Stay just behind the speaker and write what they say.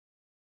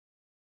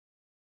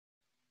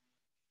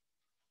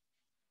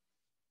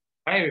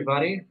Hi,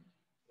 everybody.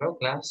 Hello,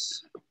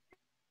 class.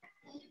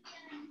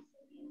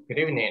 Good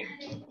evening.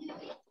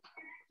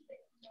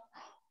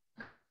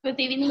 Good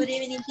evening. Good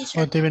evening,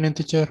 teacher. Good evening,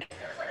 teacher.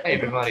 Hi,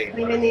 everybody. Good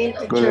evening,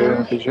 Good teacher.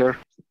 evening, teacher.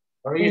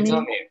 How are you,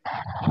 Tommy?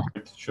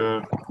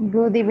 Teacher.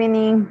 Good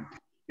evening.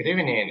 Good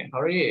evening.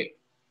 How are you?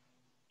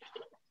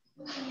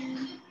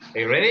 Are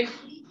you ready?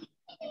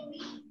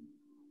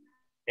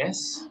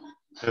 Yes?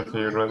 Yes, are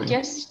you ready?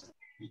 Yes.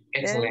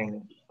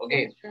 Excellent.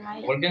 Okay,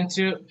 we're going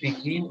to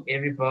begin,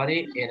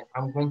 everybody, and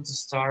I'm going to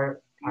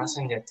start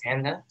passing the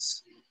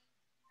attendance.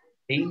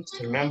 Please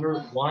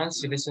remember,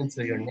 once you listen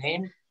to your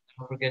name,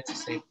 don't forget to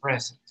say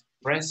present.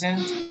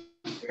 Present,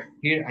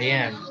 here I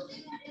am.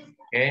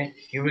 Okay,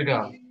 here we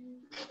go.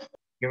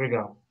 Here we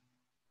go.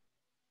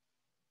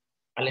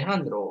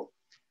 Alejandro,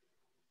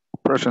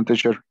 Present,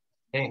 teacher.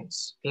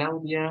 thanks.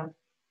 Claudia,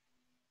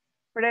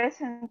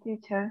 Present,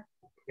 teacher.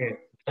 okay.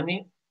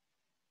 Tony,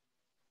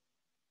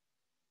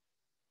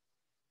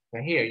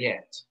 not here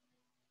yet.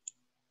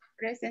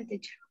 Present,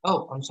 teacher.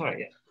 Oh, I'm sorry,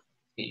 yeah.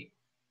 See.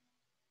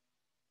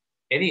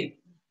 Edith.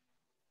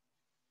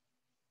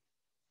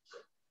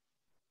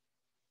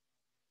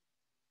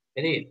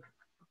 Edith,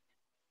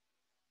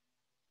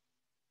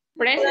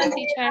 Present,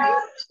 teacher.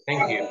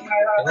 thank you.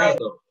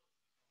 Eduardo,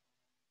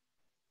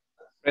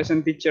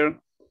 Present, teacher.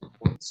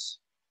 thanks.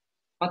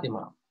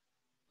 Fatima,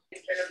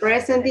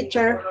 Present,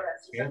 teacher.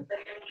 okay.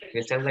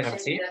 Griselda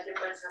García,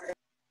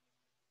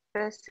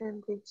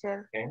 Present,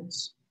 teacher.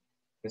 thanks.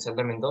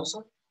 Griselda Mendoza,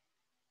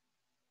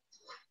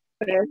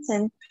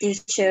 Present,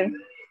 teacher.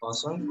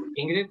 awesome.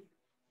 Ingrid,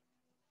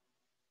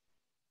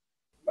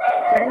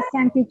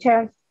 Present,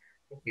 teacher.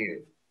 thank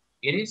you.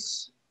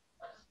 Iris,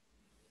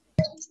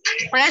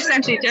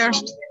 Present, teacher.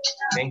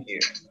 thank you.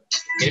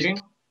 Kevin,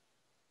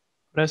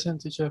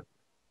 Present, teacher.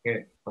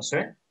 okay.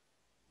 Jose,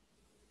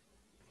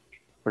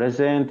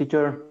 Present,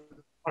 teacher.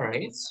 all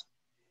right.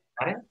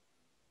 Karen,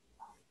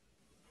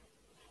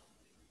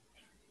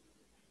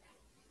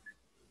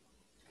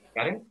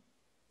 Karen,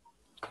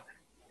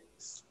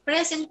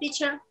 Present,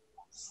 teacher.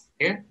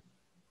 here.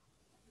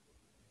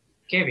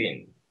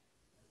 Kevin,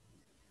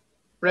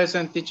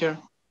 Present, teacher.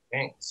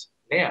 thanks.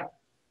 Leah,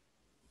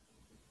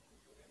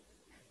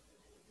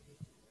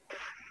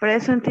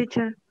 Present,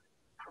 teacher.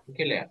 thank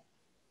you, Leah.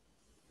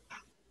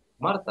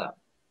 Marta,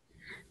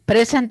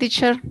 Present,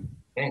 teacher.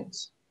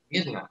 thanks.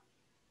 Mirna,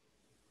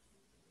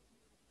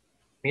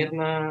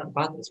 Mirna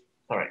Batres,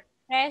 sorry.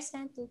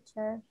 Present,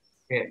 teacher.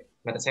 Okay.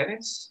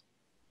 Mercedes,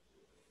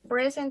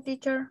 Present,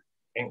 teacher.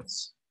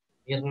 thanks.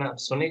 Mirna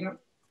Zúñiga,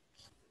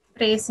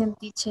 Present,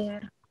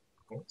 teacher.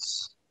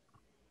 thanks.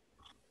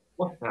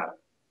 Oscar,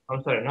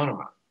 I'm sorry,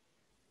 Norma.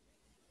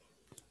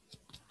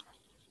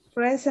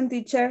 Present,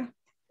 teacher.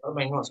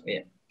 Norma and Oscar,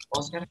 yeah.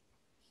 Oscar,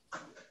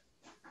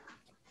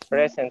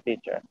 Present,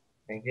 teacher.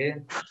 thank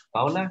you.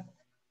 Paula,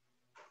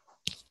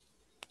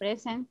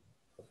 Present.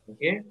 thank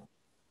you.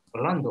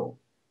 Orlando,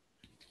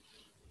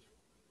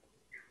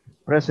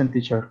 Present,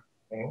 teacher.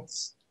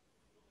 thanks.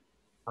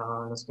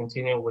 Let's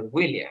continue with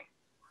William.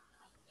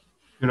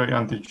 Here I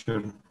am,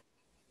 teacher.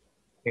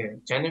 Okay.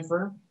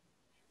 Jennifer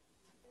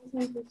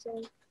Present,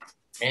 teacher.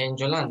 and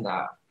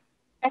Yolanda.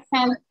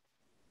 Present.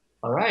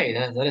 All right,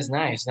 that is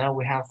nice. Now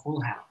we have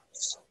full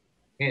house.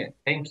 Okay,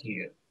 thank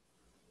you.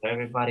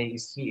 Everybody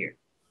is here.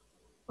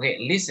 Okay,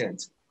 listen.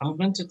 I'm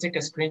going to take a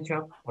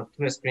screenshot or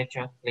two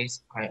screenshots,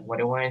 please. What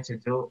I want you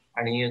to do,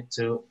 I need you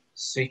to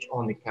switch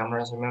on the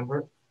cameras,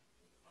 remember?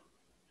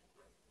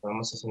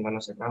 Vamos a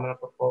asentarnos la cámara,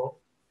 por favor.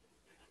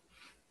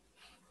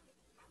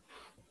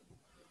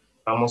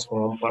 Vamos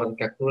con un par de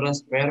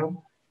capturas,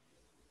 pero...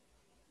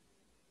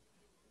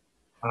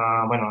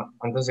 bueno,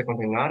 antes de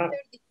continuar...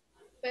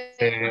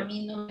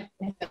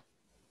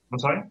 I'm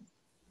sorry.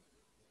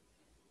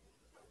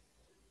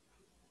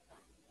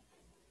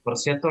 Por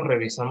cierto,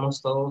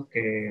 revisamos todo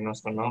que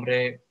nuestro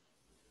nombre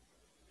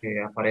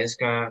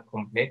aparezca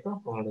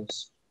completo, como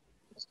les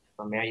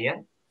tomé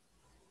ayer.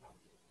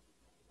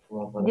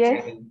 Como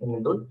aparece en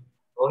el DUL.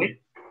 ¿Todo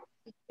bien?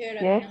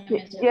 Yes,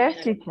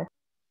 teacher.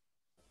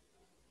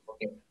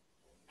 Okay.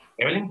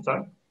 Evelyn,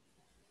 sorry.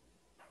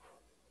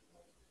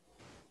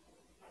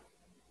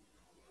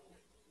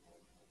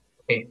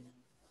 Ok.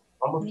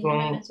 Vamos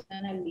con...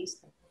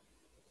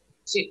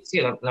 Sí,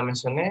 la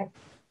mencioné.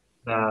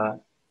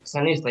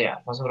 Está lista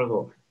ya, no se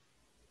preocupe.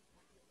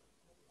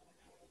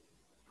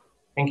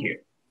 Thank you.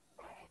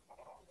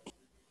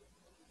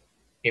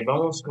 Ok,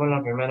 vamos con la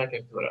primera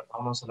captura.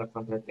 Vamos a la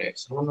cuenta de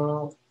 3.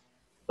 1,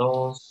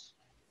 2,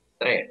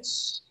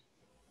 3.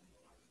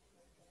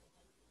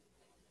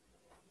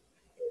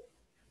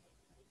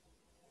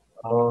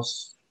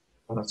 Vamos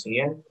a la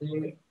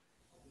siguiente.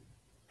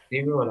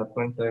 Digo a la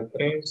cuenta de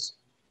 3.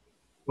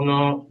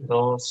 1,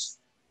 2,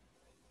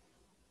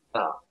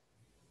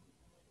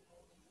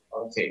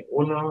 ok,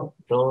 1,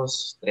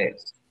 2,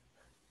 3.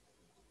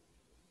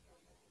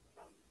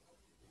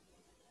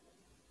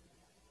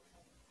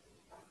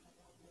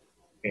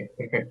 Okay,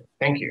 perfect.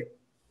 Thank you.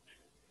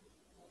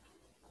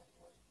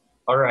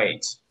 All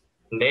right.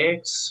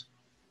 Let's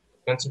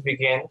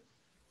begin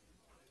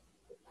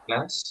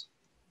class.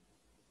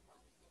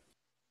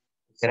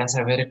 Quisiera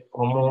saber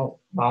cómo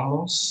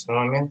vamos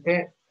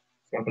nuevamente.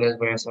 Siempre les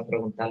voy a estar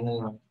preguntando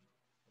en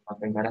la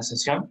primera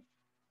sesión.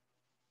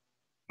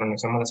 Cuando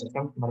hacemos la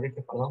sesión,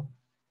 Marita, perdón.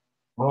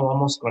 ¿Cómo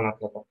vamos con la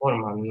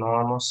plataforma?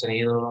 ¿No hemos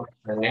tenido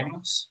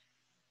problemas?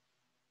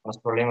 ¿Más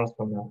problemas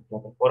con la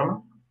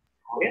plataforma?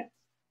 ¿Muy bien?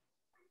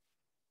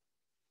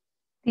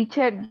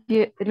 Teacher,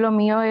 lo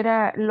mío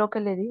era lo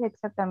que le dije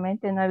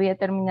exactamente, no había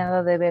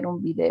terminado de ver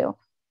un video.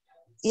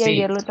 Y Sí,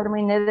 ayer lo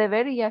terminé de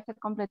ver y ya se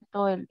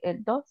completó el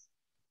 2.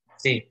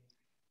 sí,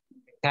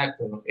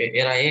 exacto.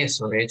 Era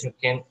eso. De hecho,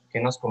 ¿quién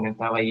nos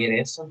comentaba ayer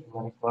eso?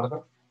 No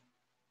recuerdo.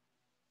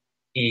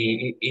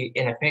 Y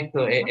en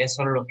efecto,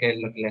 eso es lo que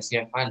le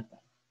hacía falta.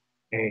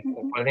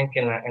 Recuerden que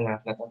en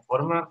la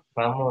plataforma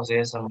vamos de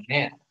esa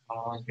manera.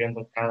 Vamos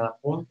viendo cada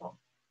punto,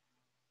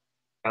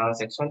 cada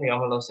sección,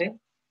 digámoslo así,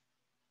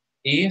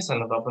 y se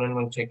nos va a poner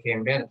un cheque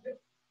en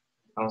verde.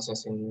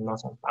 Entonces, si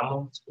nos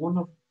saltamos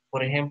uno,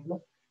 por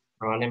ejemplo,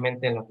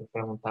 probablemente en lo que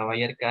preguntaba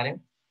ayer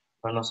Karen,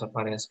 no nos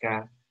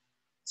aparezca,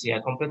 si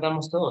ya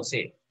completamos todo,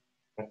 sí,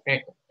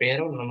 perfecto,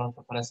 pero no nos va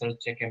a aparecer el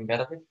cheque en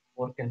verde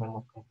porque no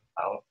hemos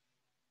completado,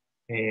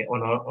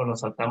 o nos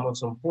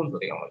saltamos un punto,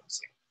 digámoslo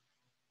así.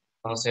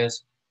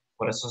 Entonces,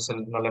 por eso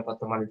no le va a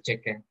tomar el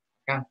cheque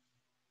acá.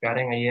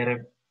 Karen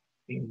ayer,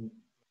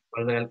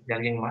 ¿fue de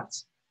alguien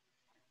más?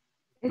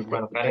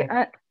 Bueno, Karen,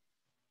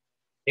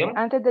 dígame.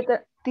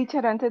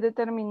 Teacher, antes de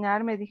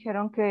terminar, me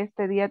dijeron que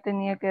este día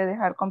tenía que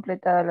dejar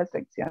completada la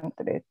sección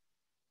 3.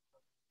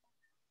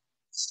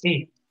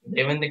 Sí,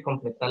 deben de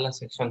completar la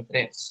sección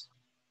 3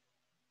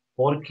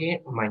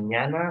 porque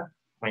mañana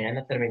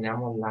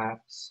terminamos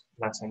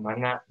la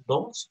semana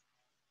 2,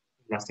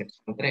 la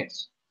sección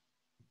 3.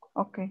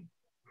 Ok.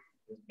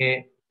 Es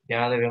que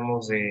ya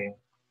debemos de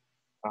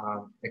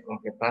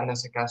completar en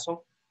ese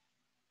caso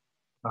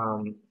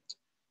um,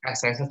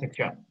 hasta esa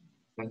sección.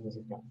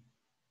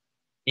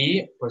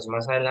 Y pues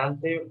más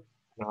adelante,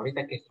 bueno,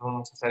 ahorita que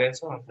vamos a hacer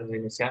eso, antes de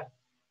iniciar,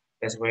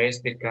 les voy a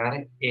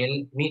explicar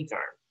el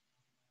midterm.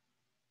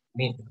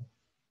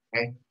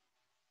 ¿Ok?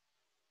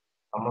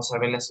 Vamos a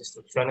ver las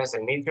instrucciones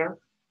del midterm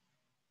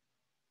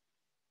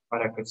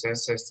para que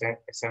ustedes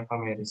estén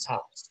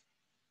familiarizados.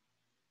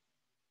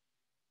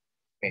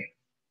 Ok.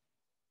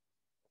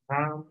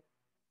 Ah,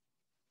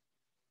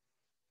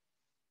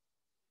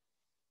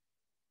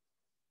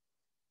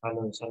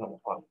 vale, eso a lo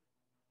mejor.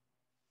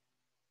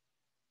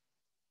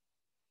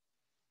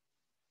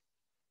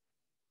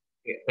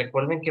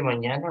 Recuerden que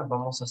mañana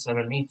vamos a hacer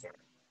el midterm.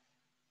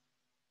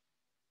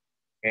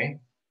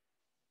 ¿Ok?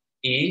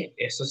 Y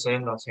esto se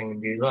lo hacen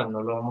individual,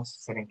 no lo vamos a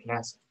hacer en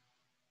clase.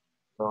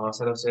 Lo van a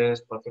hacer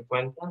ustedes por su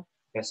cuenta,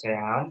 ya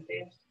sea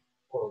antes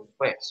o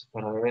después,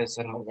 pero debe de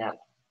ser mañana.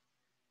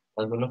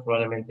 Algunos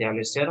probablemente ya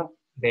lo hicieron.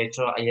 De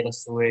hecho, ayer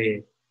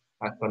estuve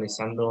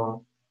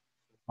actualizando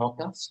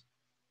notas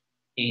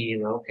y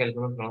veo que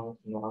algunos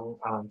no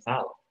han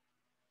avanzado.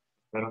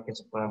 Espero que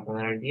se puedan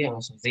poner al día en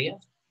esos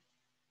días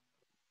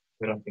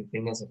durante el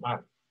fin de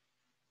semana.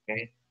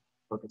 ¿Ok?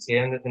 Porque si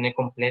deben de tener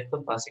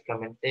completo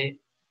básicamente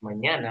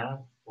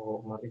mañana,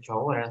 o más dicho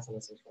ahora, hasta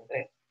la sección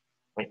 3.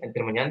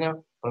 Entre mañana,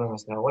 perdón,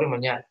 hasta ahora y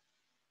mañana.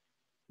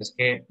 Es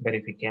que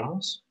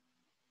verifiquemos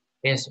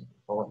eso,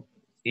 por favor.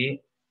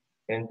 Sí,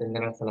 deben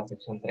tener hasta la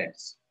sección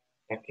 3.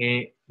 Ya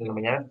que en la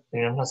mañana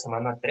tenemos la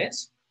semana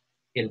 3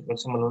 y el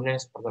próximo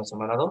lunes, por la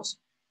semana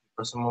 2, el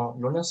próximo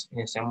lunes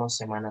iniciamos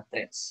semana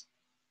 3.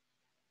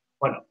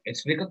 Bueno,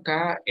 explico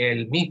acá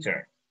el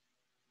meter.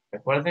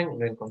 Recuerden,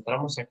 lo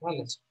encontramos acá,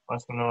 les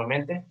paso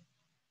nuevamente, en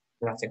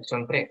la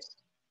sección 3.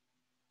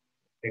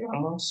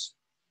 Pegamos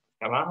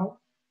abajo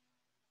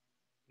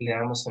y le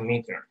damos el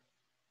meter.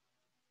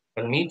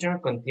 El meter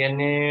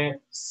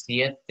contiene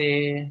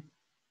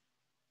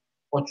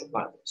 8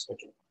 partes.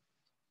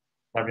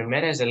 La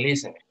primera es el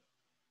listening.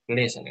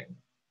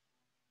 Listening.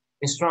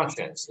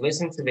 Instructions.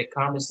 Listen to the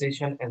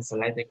conversation and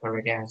select the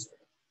correct answer.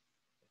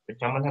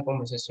 Escuchamos la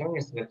conversación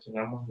y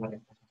seleccionamos la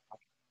respuesta.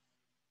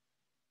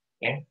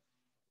 ¿Okay?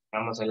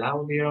 Damos el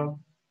audio,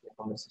 la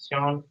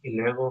conversación y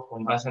luego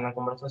con base en la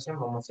conversación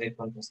vamos a ir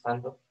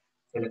contestando,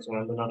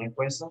 seleccionando una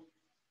respuesta.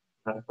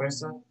 La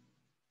respuesta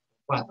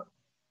 4.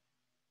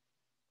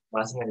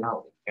 Base en el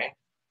audio. ¿Okay?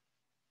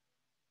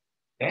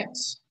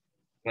 Next.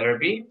 Letter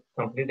B.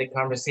 Complete the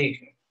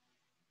conversation.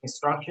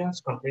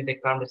 Instructions. Complete the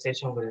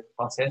conversation with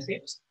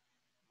possessives.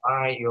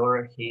 I,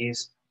 your,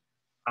 his,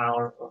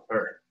 our, or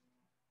her.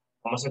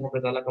 Vamos a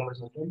completar la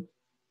conversación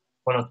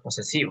con los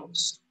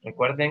posesivos.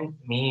 Recuerden,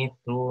 mi,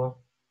 tú,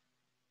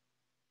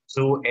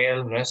 su,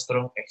 él,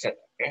 nuestro, etc.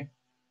 ¿Okay?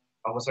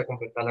 Vamos a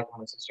completar la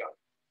conversación.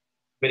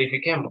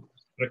 Verifiquemos.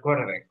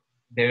 Recuerden,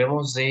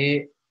 debemos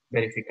de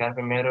verificar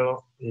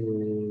primero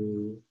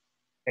el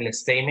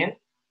statement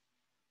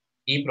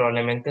y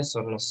probablemente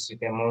solo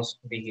necesitemos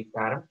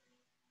digitar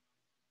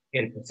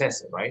el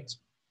proceso, right?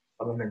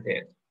 Solamente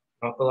eso,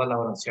 no toda la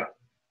oración.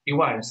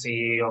 Igual,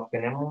 si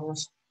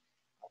obtenemos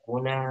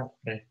una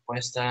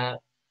respuesta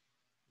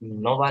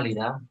no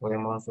válida,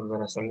 podemos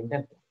volver a hacer el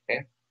intento.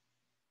 ¿Okay?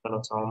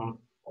 Solo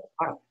son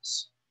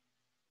partes.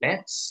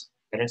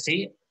 Letter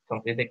C,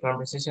 complete the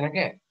conversation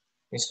again.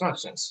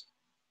 Instructions.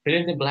 Fill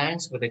in the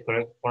blanks with the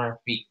correct form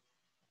of be.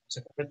 Vamos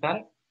a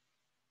completar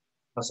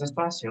los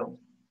espacios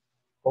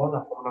con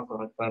la forma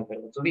correcta del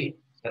verbo to be.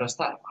 Pero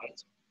está,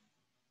 right?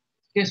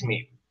 Excuse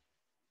me.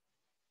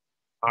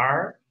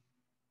 Are,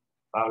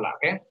 bla, bla,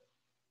 ¿ok?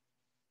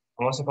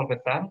 Vamos a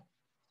completar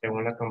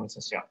según la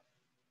conversación.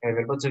 El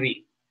verbo to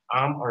be,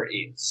 am or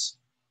is.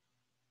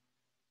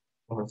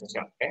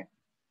 Conversación, ¿ok?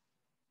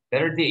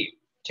 Letter D,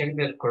 check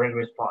the correct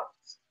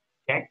response.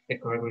 Check the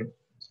correct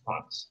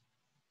response.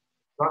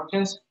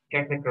 Instructions,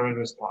 check the correct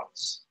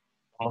response.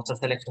 Vamos a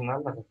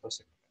seleccionar la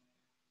respuesta.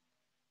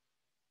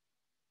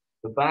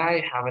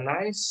 Goodbye, have a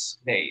nice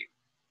day.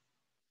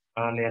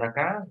 Van a leer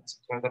acá,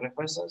 sección de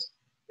respuestas,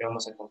 y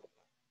vamos a completar.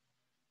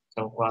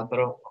 Son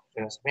 4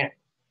 opciones bien.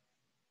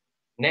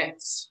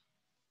 Next,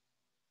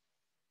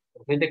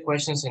 complete the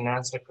questions and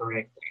answer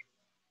correctly.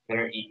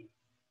 Letter E.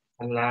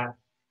 En la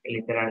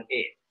literal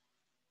E.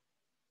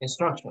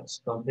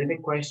 Instructions, complete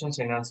the questions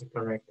and answer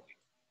correctly.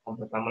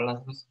 Completamos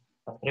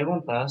las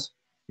preguntas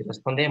y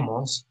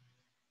respondemos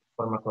de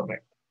forma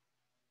correcta.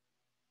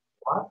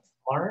 What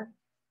are?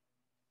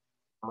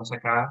 Vamos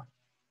acá a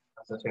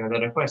las opciones de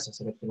respuesta.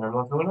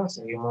 Seleccionamos una,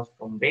 seguimos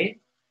con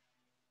B.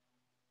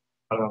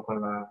 Luego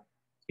con la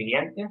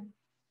siguiente.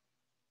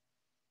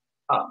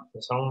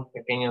 Que son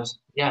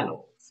pequeños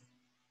diálogos.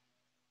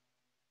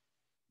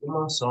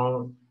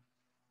 Son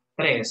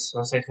 3,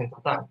 son 6 en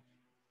total.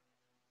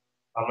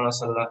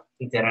 Vamos a la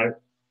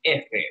literal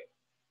F.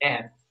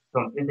 F.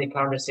 Complete the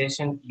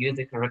conversation, use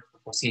the correct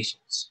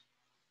prepositions.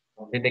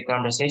 Complete the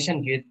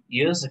conversation,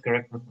 use the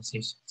correct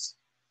prepositions.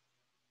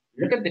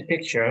 Look at the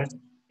picture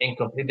and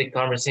complete the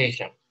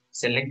conversation.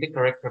 Select the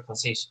correct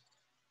preposition.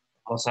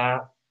 Vamos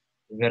a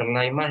ver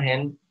la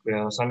imagen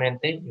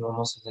cuidadosamente y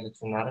vamos a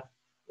seleccionar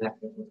las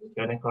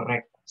preposiciones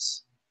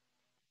correctas.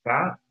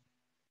 Acá,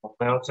 como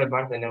pueden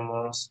observar,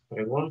 tenemos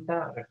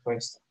pregunta,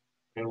 respuesta.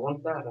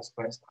 Pregunta,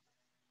 respuesta.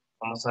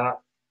 Vamos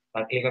a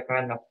dar clic acá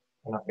en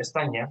la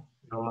pestaña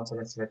y vamos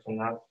a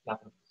seleccionar la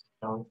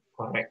preposición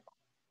correcta.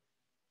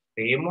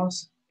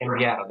 Seguimos,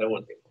 enviar de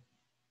último.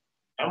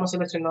 Hemos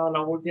seleccionado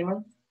la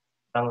última,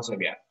 damos a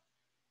enviar.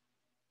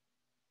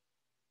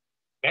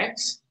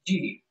 Next,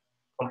 G.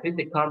 Complete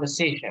the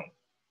conversation.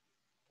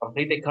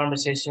 Complete the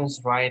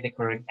conversations, write the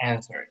correct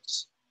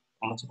answers.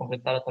 Vamos a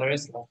completar otra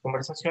vez las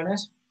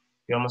conversaciones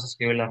y vamos a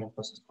escribir las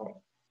respuestas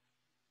correctas.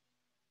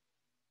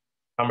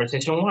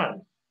 Conversation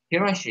 1.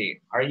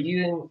 Hirashi, are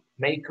you in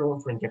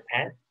Meiko from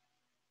Japan?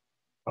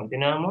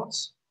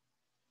 Continuamos.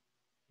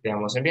 Le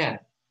damos a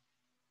enviar.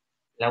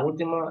 La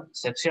última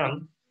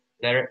sección,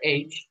 letter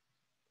H,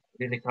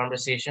 complete the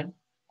conversation.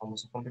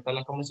 Vamos a completar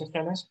las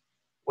conversaciones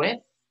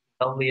with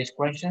WH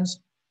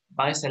questions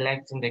by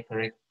selecting the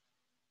correct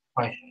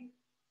question.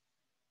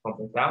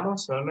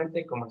 Completamos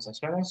solamente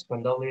conversaciones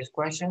con WH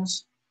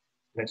questions,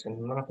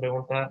 seleccionando la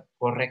pregunta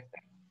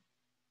correcta.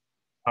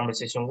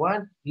 Conversation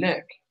 1,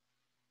 look.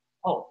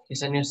 Oh,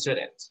 he's a new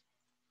student.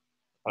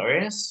 A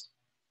ver,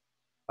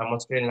 vamos a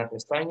escribir en la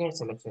pestaña y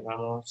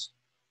seleccionamos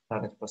la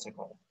respuesta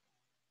correcta.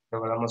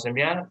 Luego damos a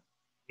enviar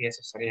y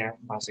eso sería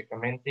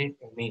básicamente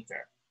el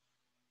meter.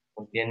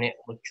 Contiene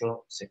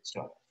 8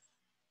 secciones.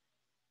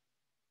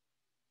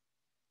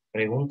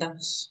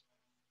 ¿Preguntas?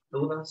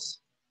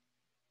 ¿Dudas?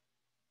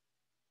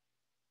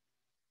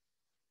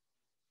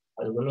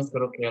 Algunos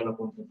creo que ya lo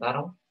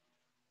completaron.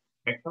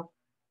 ¿Correcto?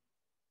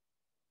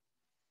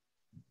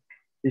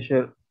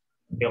 Teacher,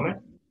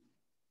 Dígame.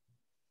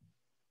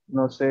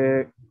 no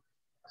sé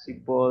si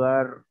puedo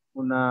dar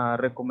una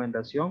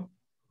recomendación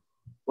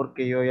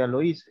porque yo ya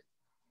lo hice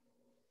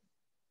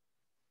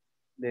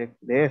de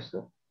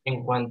eso.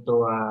 En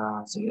cuanto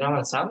a seguir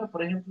avanzando,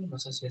 por ejemplo, no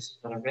sé si eso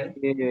se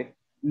refiere.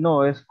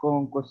 No, es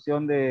con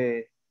cuestión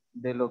de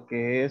lo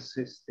que es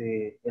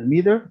el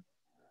meter.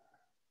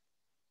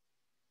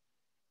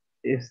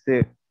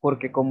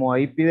 Porque como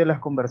ahí pide las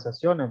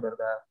conversaciones,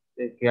 ¿verdad?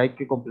 Que hay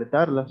que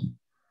completarlas.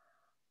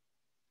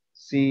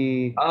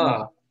 Sí,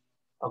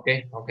 Ok,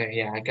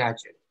 yeah, I got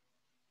you.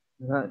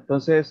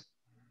 entonces,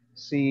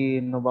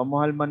 si nos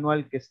vamos al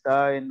manual que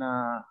está en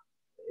la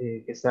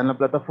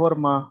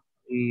plataforma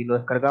y lo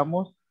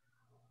descargamos,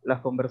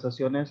 las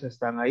conversaciones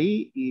están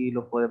ahí y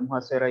lo podemos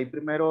hacer ahí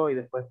primero y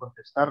después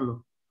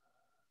contestarlo.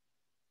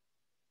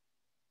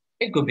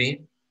 It could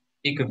be.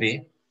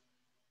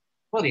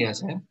 Podría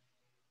ser.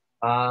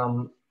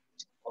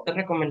 Otra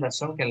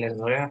recomendación que les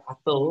doy a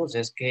todos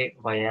es que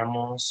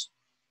vayamos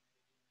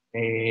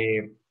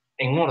en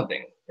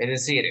orden. Es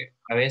decir,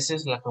 a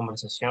veces la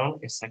conversación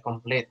está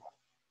completa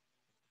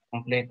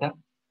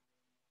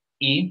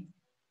y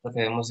lo que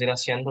debemos ir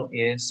haciendo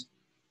es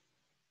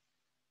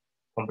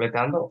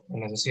completando,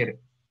 es decir,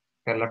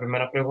 hacer la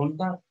primera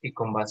pregunta y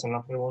con base en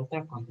la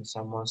pregunta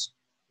contestamos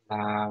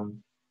la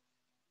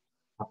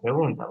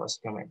pregunta,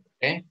 básicamente.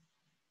 ¿Ok?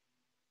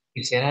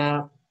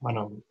 Quisiera,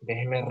 bueno,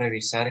 déjeme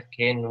revisar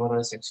qué número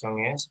de sección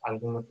es.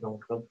 Alguien me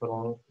preguntó por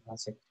una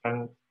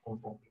sección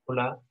en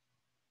particular.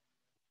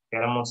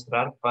 Quiero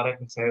mostrar para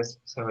que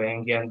ustedes se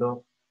vayan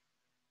guiando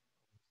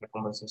la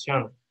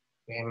conversación.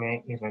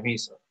 Déjeme y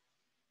reviso. ¿Qué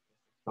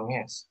sección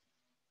es?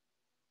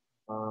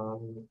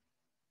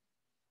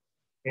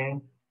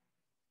 Okay.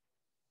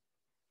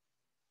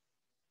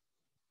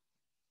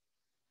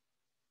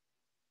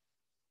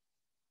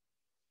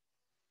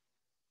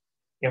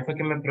 ¿Quién fue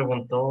que me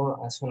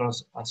preguntó hace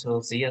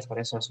 2 días,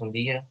 parece hace un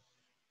día,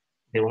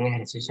 de un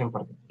ejercicio en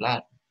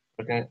particular?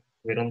 Porque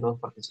hubieron 2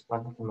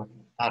 participantes que me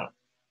preguntaron.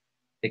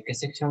 ¿De qué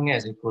sección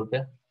es?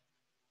 Disculpe.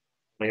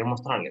 Voy a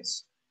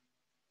mostrarles.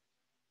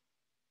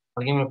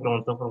 Alguien me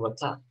preguntó por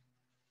WhatsApp.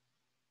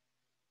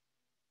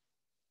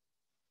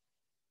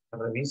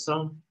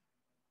 Reviso.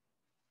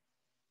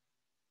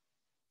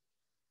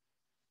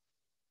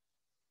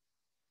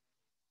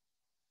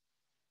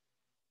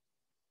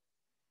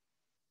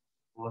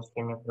 ¿Cómo es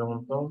que me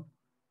preguntó?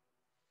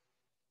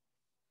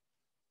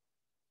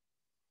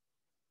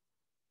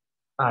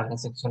 La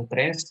sección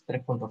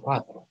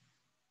 3.4.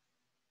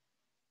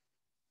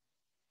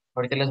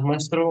 Ahorita les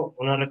muestro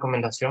una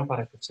recomendación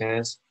para que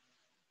ustedes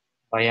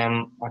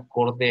vayan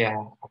acorde a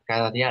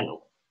cada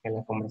diálogo en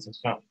la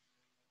conversación.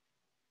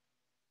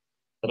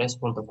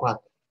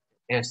 3.4.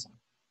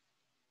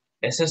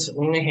 Ese es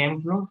un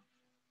ejemplo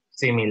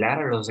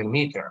similar a los de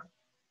meter.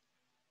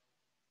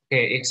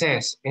 Okay, it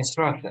says,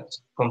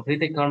 instructions, complete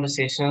the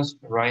conversations,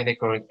 write the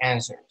correct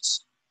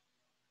answers.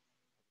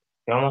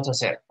 ¿Qué vamos a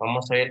hacer?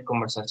 Vamos a ir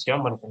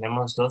conversación, bueno,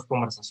 tenemos 2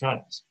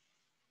 conversaciones.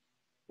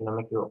 Si no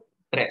me equivoco,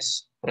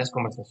 3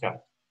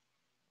 conversaciones.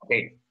 Ok,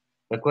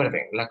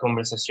 recuerden, la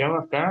conversación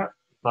acá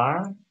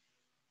va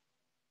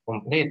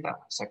completa,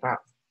 hasta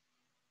acá.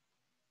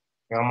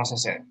 ¿Qué vamos a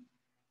hacer?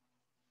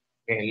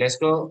 Okay, let's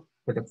go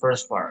to the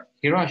first part.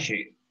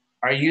 Hiroshi,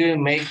 are you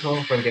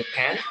Meiko from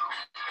Japan?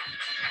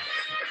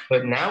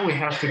 But now we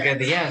have to get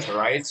the answer,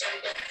 right?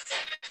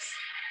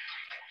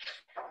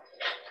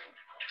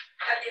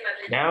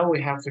 Now we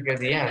have to get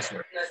the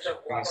answer.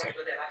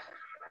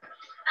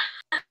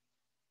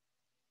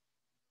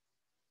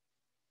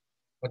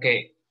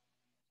 Okay.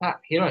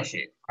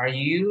 Hiroshi, are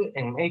you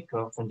and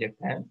Meiko from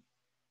Japan?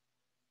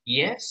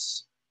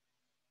 Yes,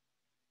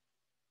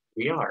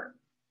 we are.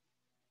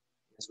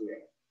 Yes, we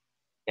are.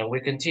 And we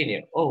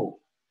continue.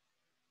 Oh,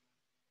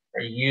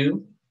 are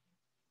you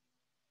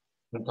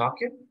from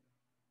Tokyo?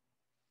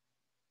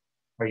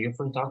 Are you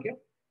from Tokyo?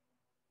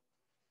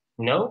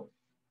 No?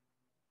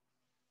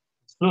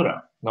 It's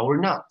plural. No, we're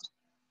not.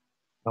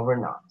 No, we're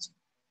not.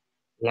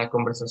 La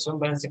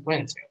conversación va en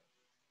secuencia.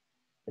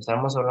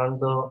 Estamos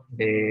hablando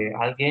de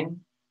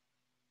alguien,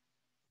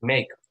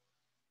 Meiko.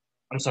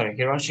 I'm sorry,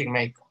 Hiroshi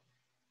Meiko.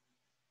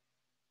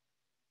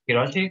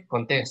 Hiroshi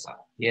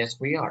contesta,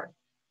 yes, we are.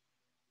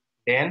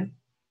 Then,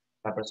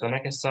 la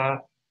persona que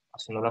está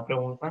haciendo la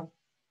pregunta,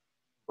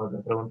 vuelve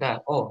a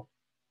preguntar, oh,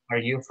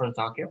 are you from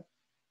Tokyo?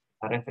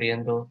 Está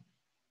refiriendo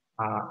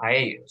a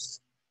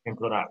ellos, en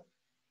plural.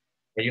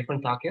 Are you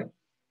from Tokyo?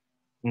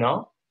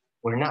 No,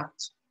 we're not.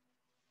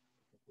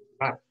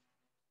 Vale.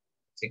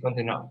 Así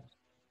continuamos.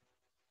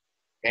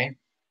 ¿Ok?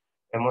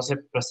 Debemos de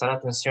prestar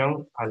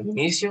atención al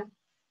inicio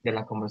de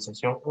la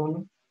conversación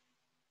 1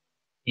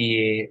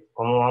 y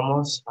cómo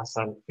vamos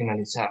hasta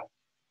finalizar.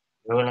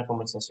 Luego en la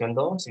conversación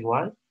 2,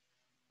 igual,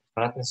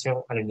 prestar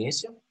atención al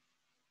inicio.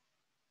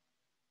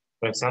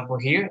 For example,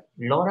 here,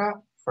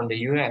 Laura from the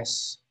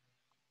US.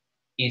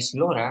 Is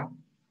Laura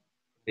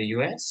the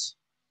US?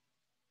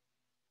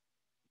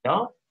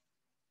 No,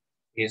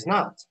 he is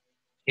not.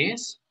 He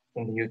is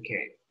from the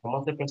UK.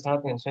 Vamos a prestar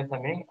atención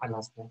también a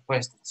las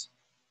respuestas.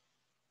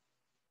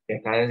 Y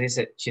acá les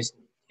dice,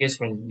 she's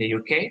from the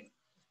UK.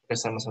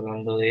 Estamos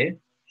hablando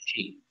de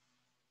she.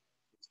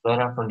 Is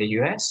Laura from the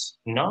US?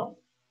 No.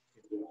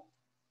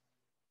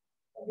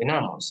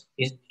 Continuamos.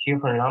 Is she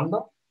from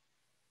London?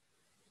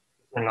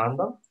 From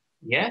London?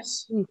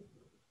 Yes,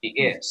 he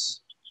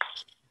is.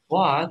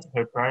 But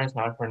her parents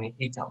are from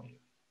Italy.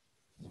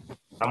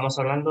 Estamos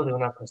hablando de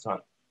una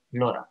persona,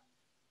 Laura.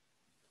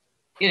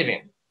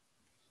 Irving.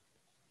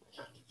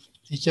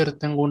 Teacher,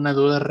 tengo una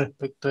duda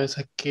respecto a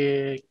esa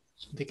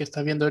de que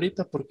está viendo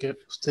ahorita, porque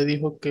usted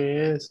dijo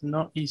que es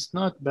no, is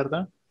not,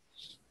 ¿verdad?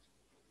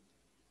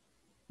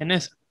 En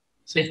esa.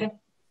 Sí.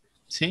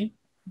 ¿Sí?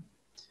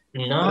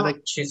 No,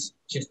 ¿Verdad? she's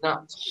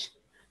not.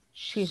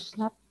 She's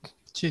not.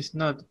 She's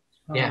not.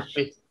 Yeah.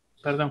 Ok.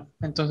 Perdón.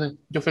 Entonces,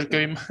 yo fui el que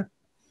vi mal.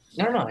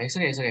 No, it's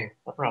okay.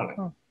 No problem.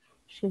 Oh,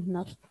 she's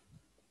not.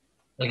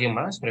 ¿Alguien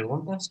más?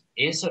 ¿Preguntas?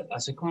 Eso,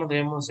 así como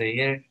debemos de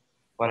ir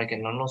para que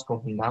no nos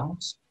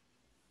confundamos.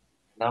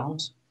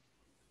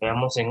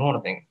 Veamos en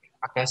orden.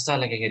 Acá está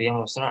la que quería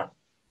mostrar.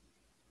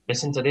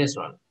 Listen to this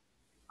one.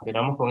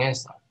 Miramos con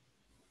esta.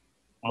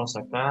 Vamos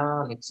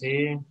acá, let's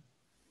see.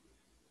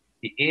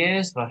 He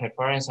is, but her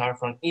parents are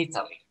from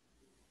Italy.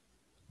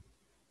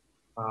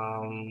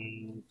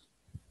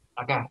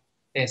 Acá,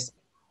 esta.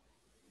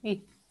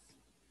 It.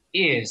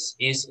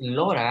 Is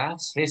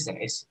Laura's, listen,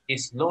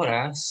 is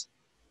Laura's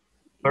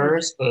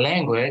first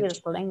language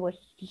First language.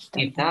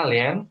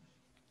 Italian.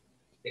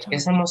 ¿De qué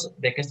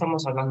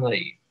estamos hablando de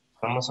ahí?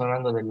 ¿Estamos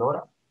hablando de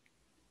Laura?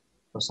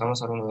 ¿O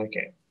estamos hablando de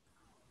qué?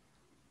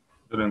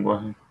 El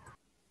lenguaje.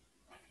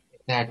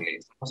 Exactly.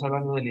 Estamos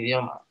hablando del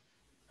idioma.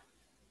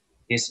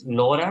 ¿Es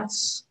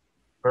Laura's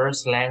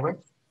first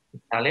language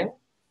Italian?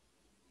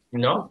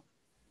 No.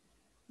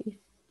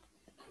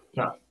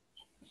 No.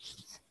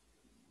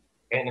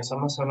 No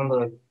estamos hablando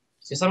de...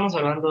 Sí estamos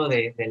hablando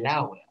de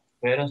Laura,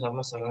 pero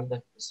estamos hablando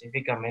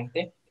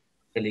específicamente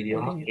del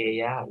idioma que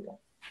ella habla.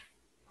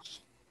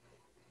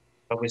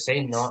 But we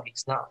say no,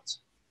 it's not.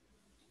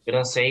 We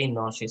don't say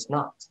no, she's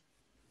not.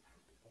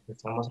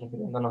 Estamos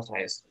refiriéndonos a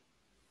eso.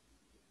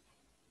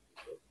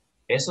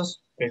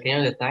 Esos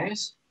pequeños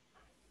detalles,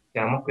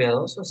 seamos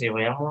cuidadosos y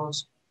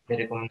vayamos, mi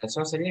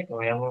recomendación sería que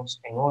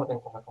vayamos en orden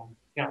con la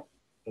conversación.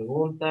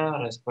 Pregunta,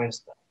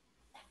 respuesta.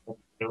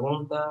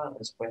 Pregunta,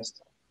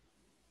 respuesta,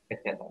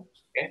 etc.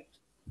 ¿Okay?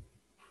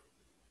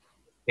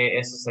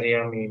 Esa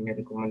sería mi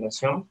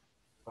recomendación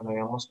cuando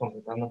vayamos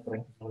completando, por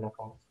ejemplo, una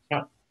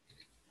conversación.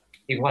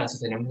 Igual, si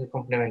tenemos que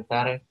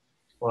complementar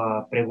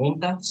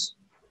preguntas,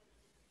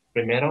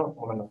 primero,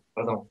 bueno,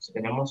 perdón, si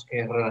tenemos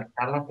que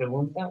redactar la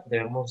pregunta,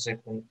 debemos de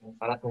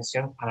prestar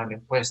atención a la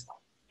respuesta.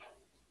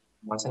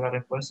 Más en la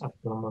respuesta,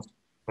 podemos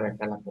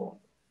redactar la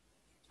pregunta.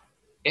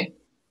 ¿Ok?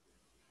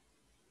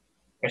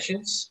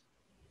 Questions?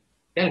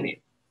 Tell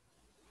me.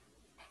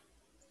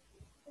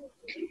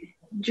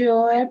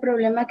 Yo el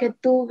problema que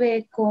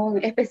tuve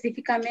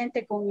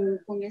específicamente con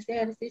ese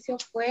ejercicio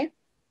fue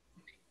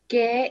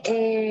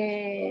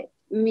que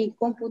mi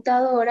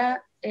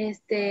computadora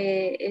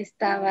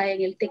estaba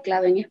en el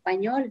teclado en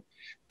español.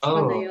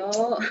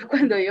 Oh.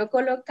 Cuando yo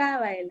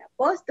colocaba el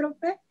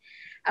apóstrofe,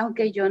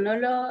 aunque yo no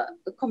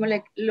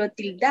lo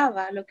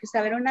tildaba, lo que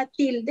usaba era una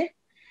tilde,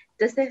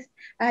 entonces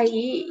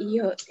ahí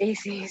yo,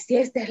 si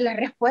esta es la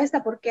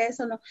respuesta, ¿por qué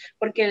eso no?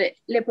 Porque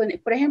le pone,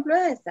 por ejemplo,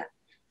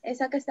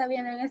 esa que está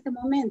viendo en este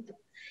momento,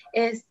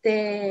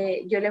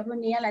 yo le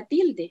ponía la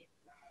tilde.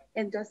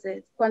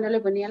 Entonces, cuando le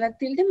ponía la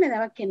tilde me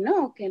daba que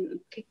no,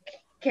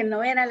 que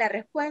no era la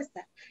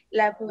respuesta.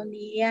 La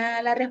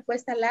ponía la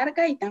respuesta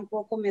larga y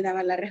tampoco me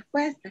daba la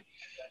respuesta.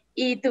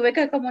 Y tuve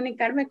que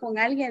comunicarme con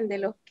alguien de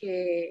los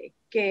que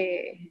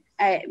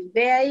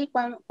ve ahí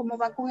cómo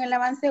va con el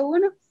avance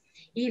 1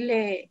 y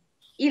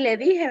le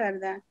dije,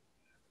 ¿verdad?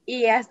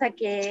 Y hasta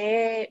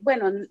que,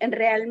 bueno,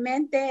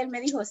 realmente él me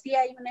dijo, sí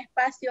hay un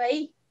espacio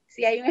ahí,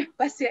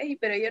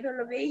 pero yo no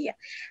lo veía.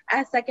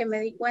 Hasta que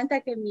me di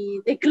cuenta que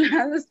mi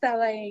teclado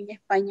estaba en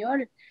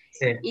español.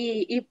 Sí.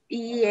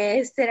 Y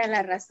esa era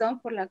la razón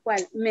por la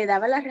cual me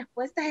daba las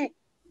respuestas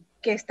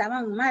que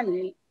estaban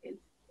mal.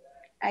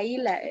 Ahí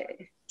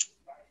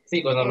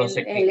Sí, cuando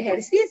el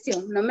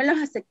ejercicio, no me los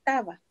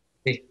aceptaba.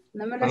 Sí.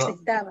 No me lo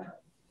aceptaba.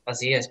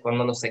 Así es,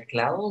 cuando los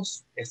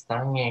teclados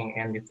están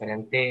en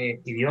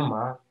diferente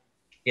idioma,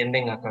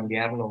 tienden a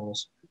cambiar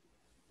los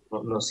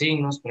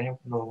signos, por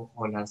ejemplo,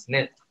 o las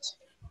letras.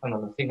 Bueno,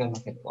 los signos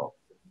más que todo.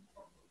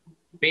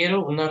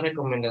 Pero una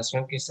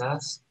recomendación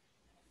quizás,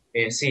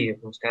 sí,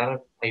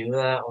 buscar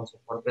ayuda o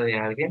soporte de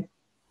alguien,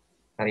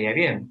 estaría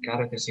bien.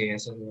 Claro que sí,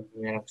 esa es la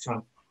primera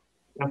opción.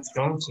 Una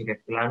opción, si de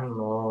plan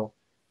no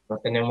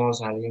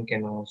tenemos a alguien que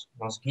nos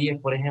guíe,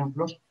 por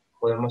ejemplo,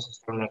 podemos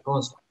hacer una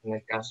cosa. En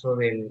el caso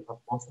del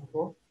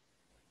apóstrofo,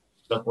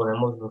 lo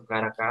podemos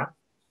buscar acá,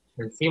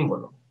 el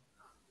símbolo.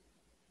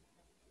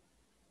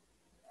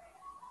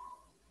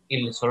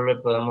 Y solo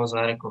le podemos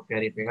dar a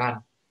copiar y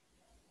pegar.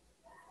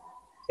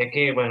 Sé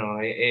que, bueno,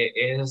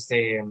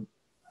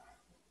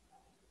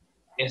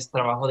 es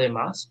trabajo de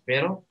más,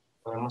 pero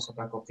podemos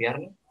acá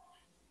copiarlo,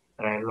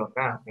 traerlo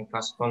acá, en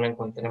caso no lo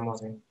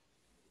encontremos en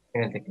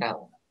el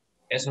teclado.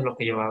 Eso es lo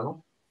que yo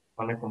hago,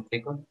 no me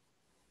complico.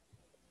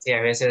 Sí,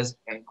 a veces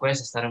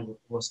puedes estar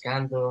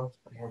buscando,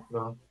 por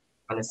ejemplo,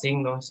 tales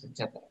signos,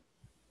 etc.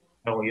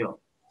 Lo hago yo.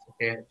 Así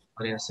que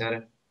podría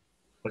ser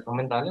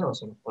recomendable o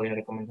se lo podría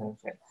recomendar a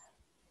ustedes.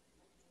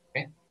 ¿Ok?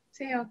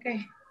 Sí, ok.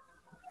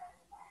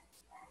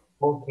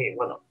 Ok,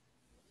 bueno.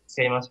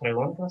 Si hay más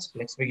preguntas,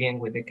 let's begin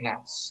with the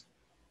class.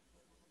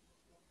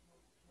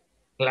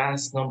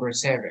 Class number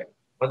 7.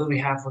 What do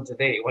we have for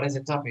today? What is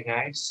the topic,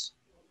 guys?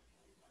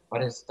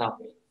 What is the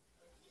topic?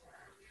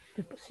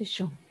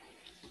 Preposition.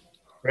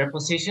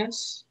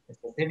 Prepositions,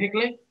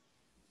 specifically.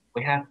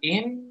 We have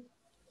in,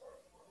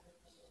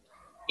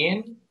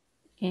 In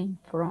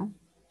front.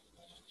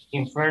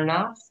 in front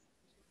of,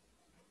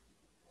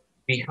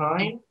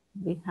 behind,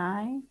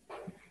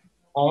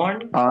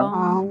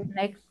 on,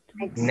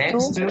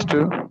 next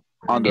to,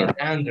 under.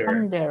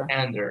 and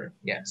under,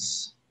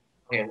 yes.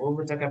 Okay, we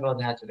will talk about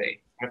that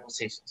today,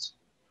 prepositions.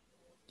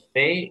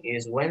 Today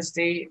is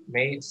Wednesday,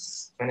 May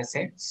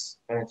 26,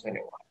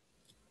 2021.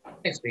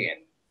 Let's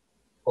begin.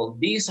 Well,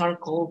 these are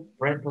called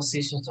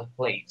prepositions of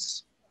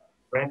place.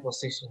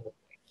 Prepositions of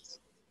place.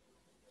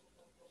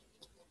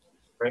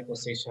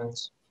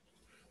 Prepositions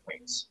of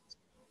place.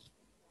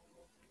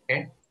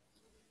 Okay?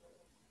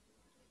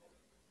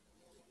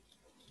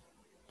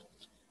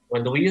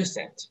 When do we use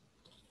it?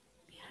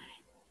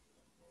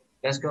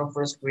 Let's go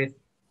first with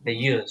the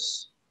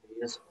use.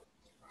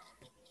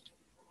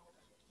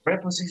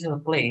 Prepositions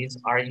of place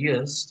are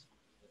used.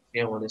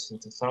 Here we'll listen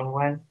to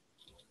someone.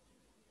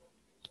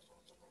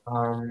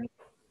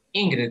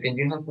 Ingrid, can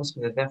you help us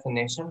with the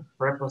definition?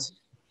 Prepositions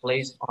of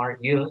place are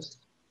used.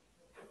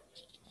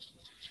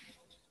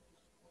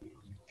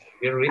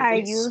 Are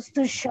used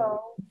to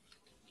show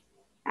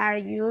are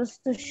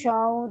used to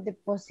show the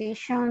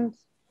positions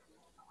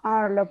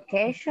or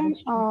location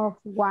of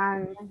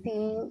one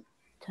thing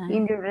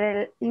in the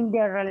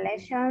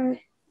relation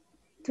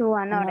to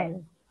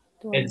another.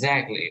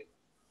 Exactly.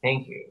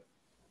 Thank you.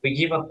 We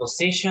give a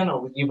position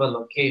or we give a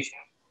location.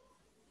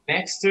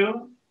 Next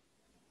to,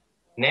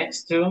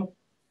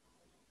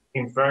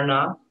 in front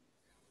of,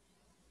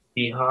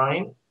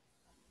 behind,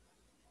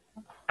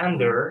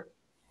 under,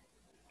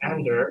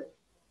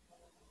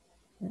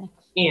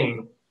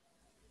 in,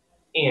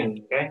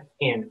 okay,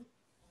 in.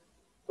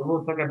 We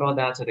will talk about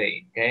that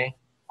today, okay?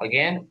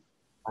 Again,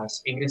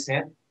 as Ingrid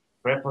said,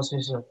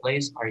 prepositions of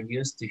place are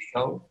used to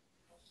show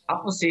a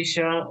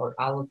position or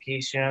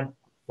allocation,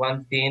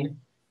 one thing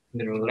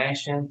in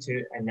relation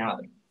to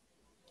another,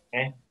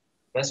 okay?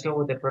 Let's go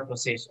with the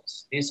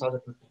prepositions. These are the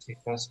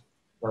prepositions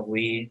that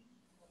we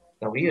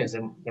use,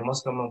 the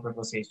most common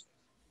prepositions.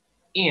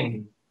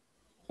 In,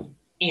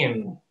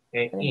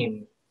 okay,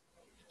 in,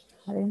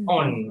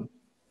 on,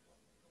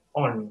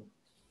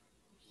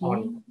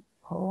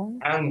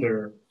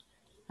 under,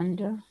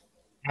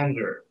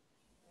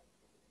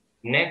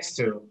 next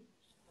to,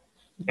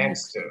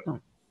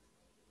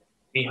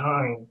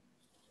 behind,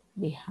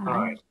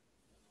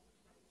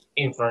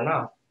 in front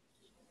of,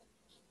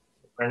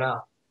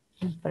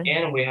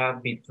 and we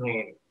have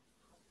between.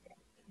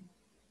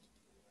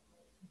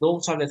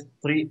 Those are the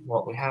three,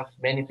 well, we have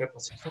many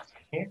prepositions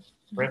here.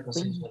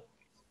 Prepositions.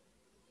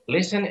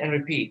 Listen and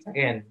repeat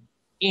again.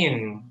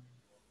 In,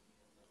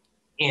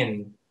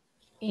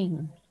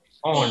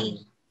 on,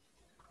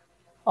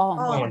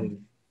 under,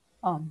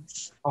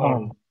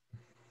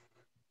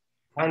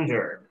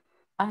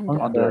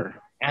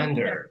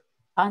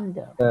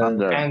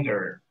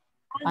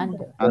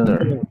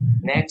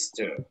 next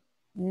to,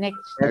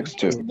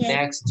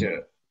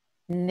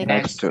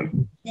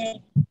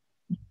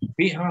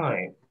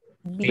 behind,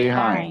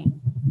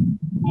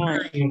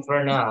 in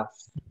front of,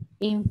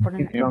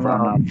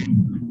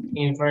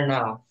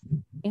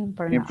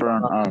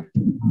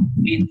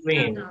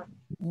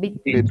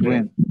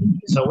 between.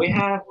 So we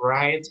have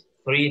right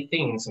three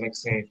things,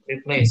 let's say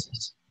three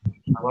places.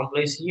 One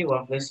place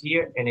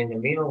here, and in the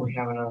middle we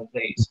have another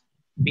place.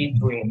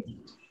 Between.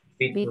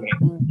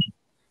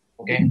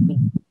 Okay,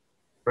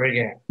 very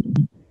good.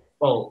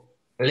 Well,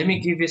 let me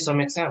give you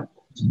some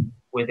examples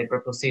with the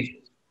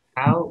prepositions.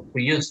 How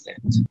we use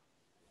that.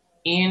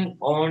 In,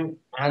 on,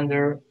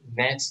 under,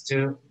 next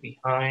to,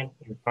 behind,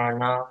 in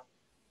front of,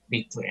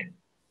 between.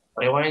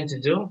 What I want you to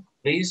do,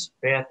 please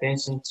pay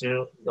attention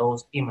to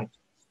those images.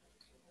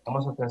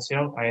 Damos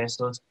atención a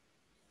esos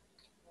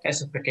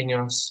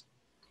pequeños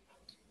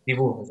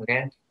dibujos,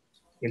 ¿ok?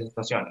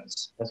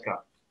 Ilustraciones. Let's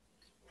go.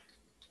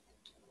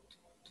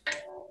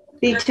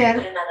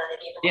 Teacher,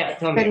 Yeah,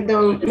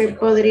 perdón, ¿me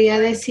podría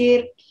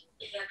decir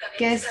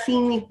qué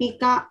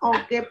significa o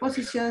qué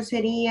posición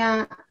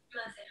sería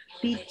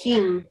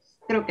between?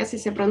 Creo que así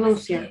se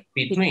pronuncia.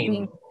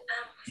 Between.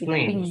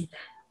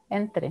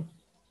 Entre.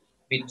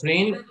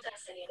 Between,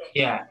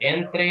 yeah,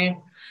 entre,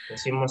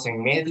 decimos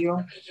en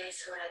medio.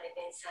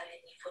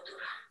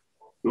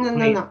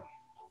 No,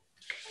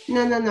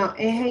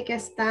 es el que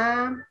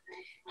está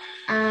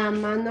a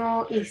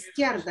mano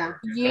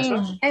izquierda.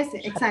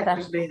 Ese,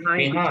 exacto.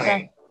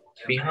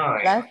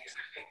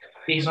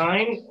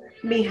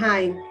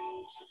 Behind.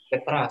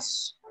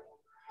 Detrás.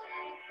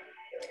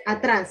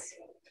 Atrás.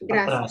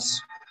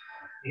 Gracias.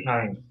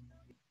 Behind.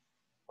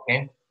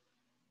 Okay.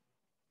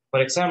 For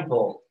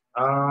example,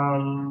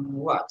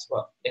 what?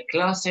 The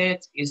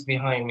closet is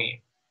behind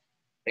me.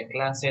 The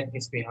closet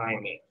is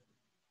behind me.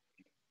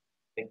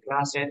 The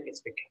closet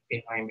is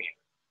behind me.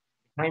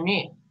 Behind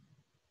me,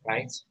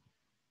 right?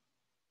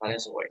 That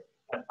is the way.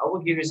 I will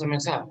give you some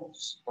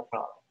examples. No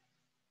problem.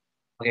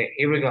 Okay,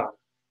 here we go.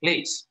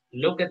 Please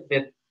look at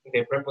the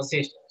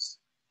prepositions.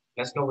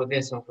 Let's go with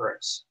this one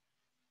first.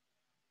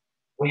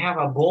 We have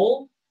a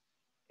bowl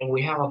and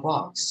we have a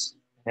box.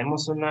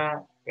 Tenemos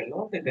una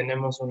pelota y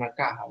tenemos una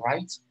caja,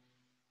 right?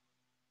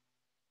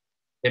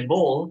 The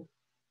bowl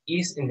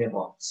is in the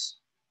box.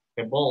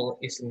 The ball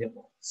is in the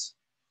box.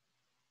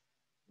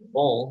 The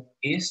ball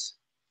is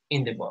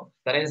in the box.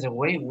 That is the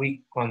way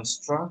we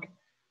construct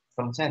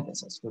some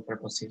sentences with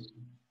preposition.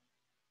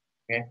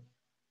 Okay.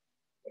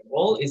 The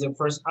ball is the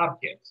first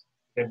object.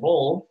 The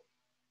ball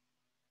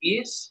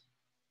is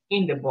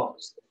in the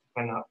box.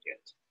 An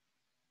object.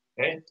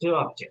 Okay. Two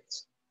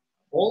objects.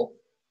 A ball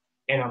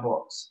and a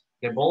box.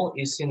 The ball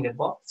is in the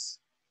box.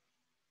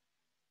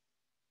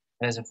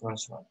 That's the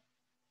first one.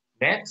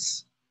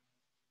 Next.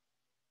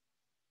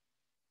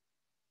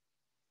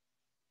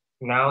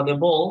 Now the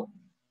ball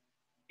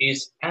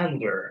is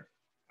under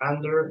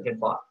the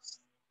box.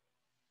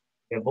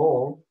 The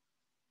ball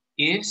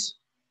is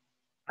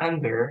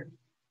under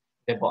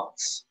the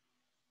box.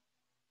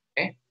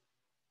 Okay?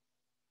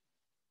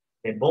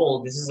 The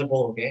ball, this is the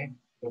ball, okay?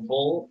 The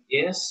ball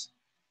is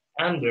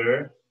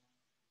under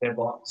the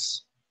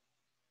box.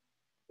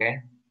 Okay?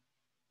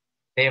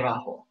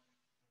 Debajo,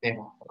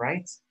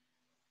 right?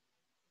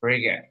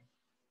 Very good.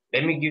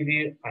 Let me give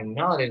you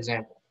another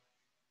example.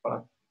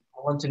 But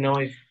I want to know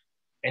if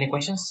Any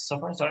questions so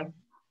far? Sorry.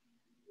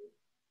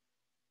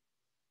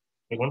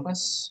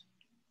 ¿Preguntas?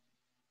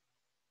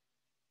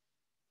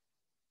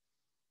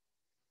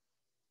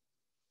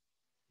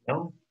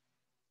 No?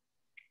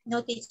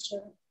 No,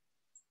 teacher.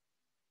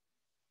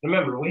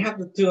 Remember, we have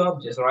the two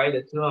objects, right?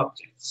 The two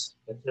objects.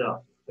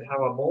 We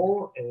have a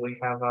ball and we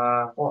have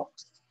a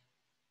box.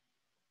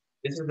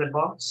 This is the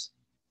box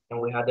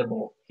and we have the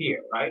ball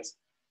here, right?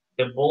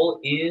 The ball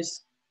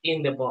is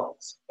in the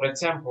box. For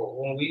example,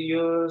 when we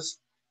use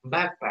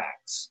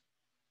backpacks,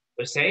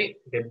 we say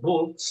the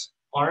books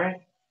are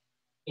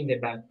in the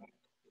backpack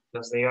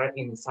because they are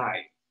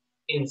inside.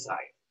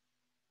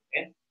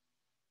 Okay?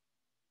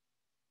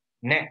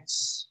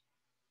 Next.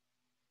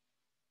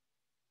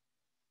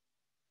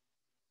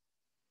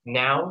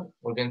 Now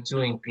we're going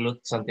to include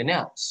something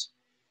else.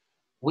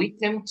 We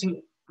tend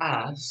to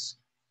ask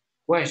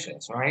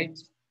questions, right?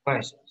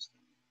 Questions.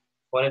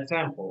 For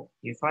example,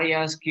 if I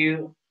ask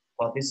you,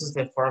 well, this is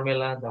the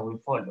formula that we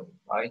follow,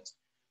 right?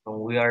 When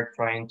we are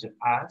trying to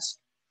ask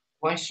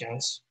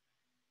questions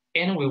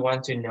and we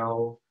want to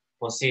know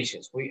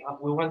positions. We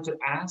want to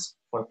ask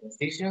for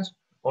positions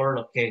or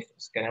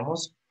locations.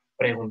 Queremos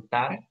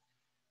preguntar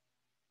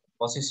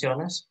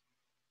posiciones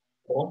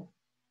o,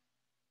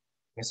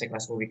 en este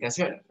caso,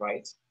 ubicaciones,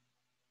 right?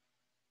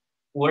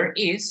 Where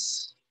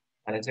is,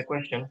 that is a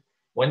question.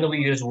 When do we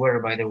use where,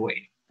 by the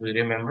way? Do you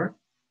remember?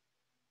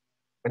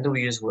 When do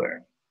we use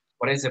where?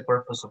 What is the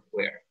purpose of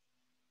where?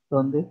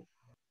 ¿Dónde?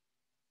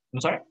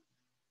 I'm sorry?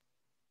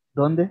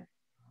 ¿Dónde?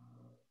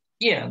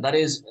 Yeah, that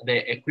is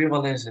the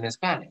equivalence in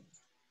Spanish.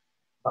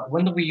 But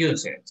when do we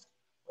use it?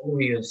 When do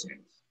we use it?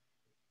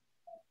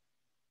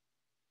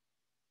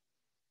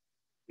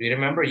 Do you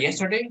remember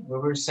yesterday? We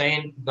were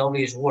saying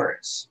these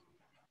words.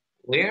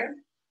 Where?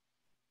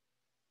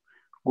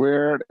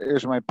 Where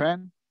is my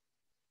pen?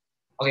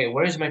 Okay,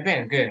 where is my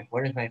pen? Good.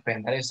 Where is my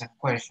pen? That is a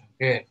question.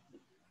 Good.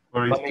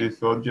 Where is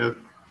this object?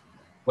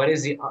 What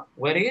is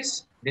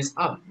this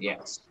object?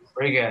 Yes.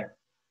 Very good.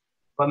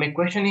 But my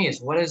question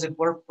is, what is the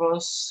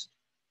purpose?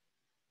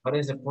 What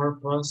is the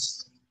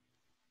purpose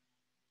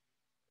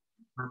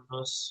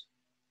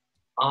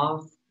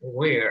of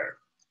where?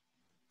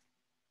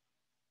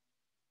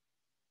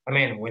 I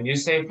mean, when you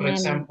say, for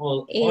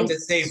example, on the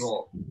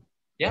table.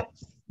 Yeah.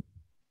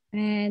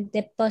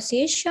 The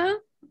position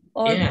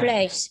or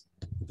place.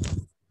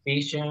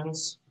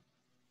 Positions,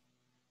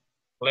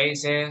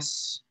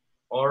 places,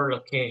 or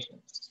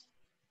locations.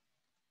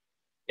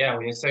 Yeah,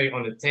 when you say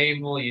on the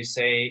table, you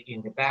say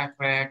in the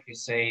backpack, you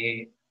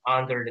say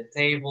under the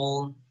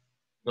table,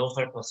 those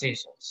are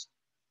positions,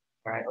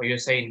 right? Or you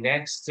say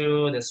next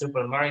to the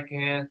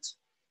supermarket,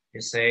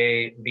 you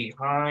say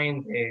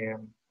behind the,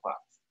 what?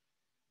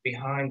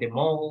 Behind the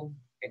mall,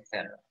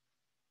 etc.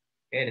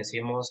 Okay,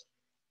 decimos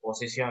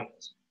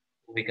posiciones,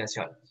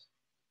 ubicaciones.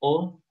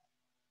 O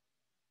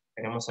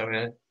queremos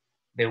saber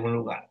de un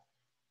lugar.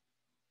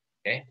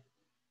 Okay?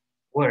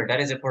 Where, that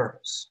is the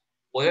purpose.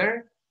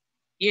 Where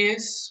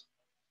is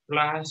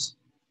plus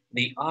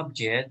the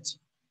object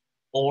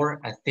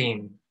or a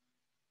thing,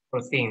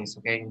 or things,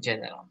 okay, in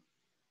general.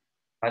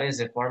 That is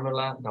the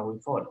formula that we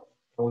follow.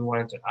 We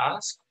want to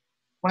ask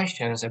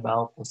questions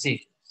about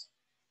positions.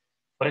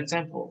 For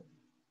example,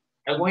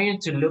 I want you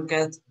to look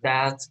at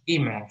that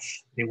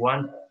image, the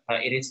one,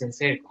 it is in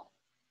circle.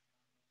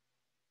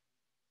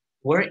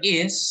 Where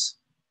is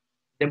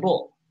the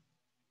ball?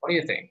 What do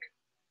you think?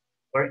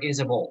 Where is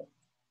the ball?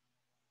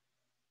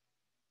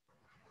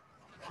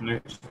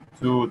 Next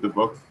to the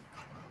box.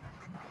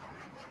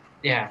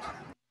 Yeah,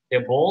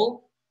 the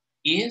ball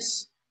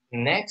is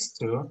next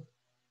to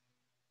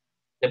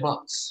the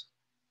box.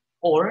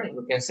 Or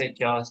you can say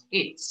just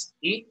it's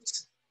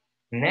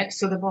next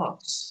to the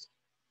box.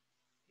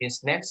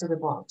 It's next to the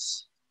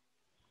box.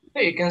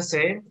 So you can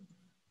say,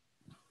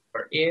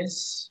 where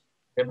is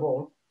the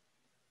ball?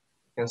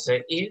 You can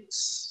say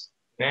it's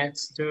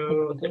next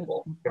to the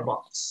ball, the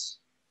box.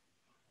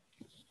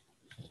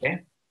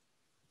 Okay.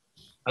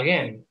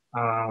 Again,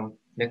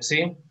 let's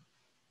see.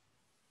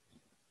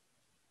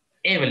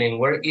 Evelyn,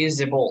 where is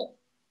the ball?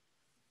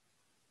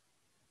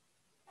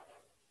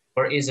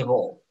 Where is the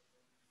ball?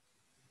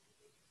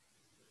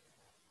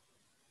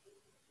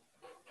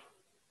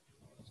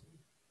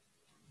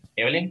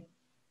 Evelyn?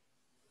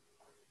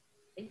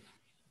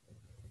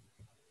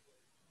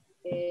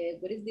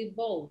 What is the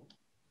ball?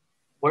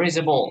 Where is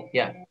the ball?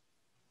 Yeah.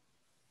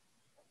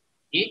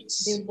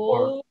 It's the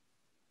ball. Or,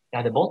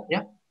 yeah, the ball.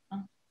 Yeah.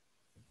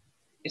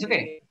 It's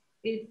okay.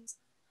 It's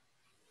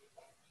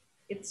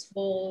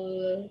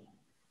ball.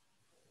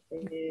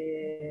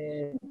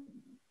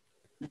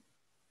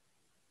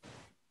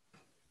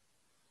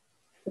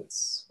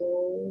 It's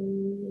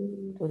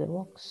ball to the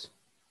box.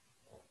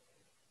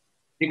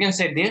 You can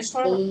say this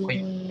one, or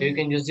you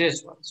can use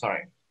this one.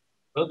 Sorry.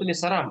 Puedo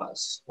utilizar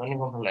ambas, no hay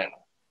ningún problema.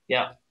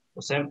 Yeah.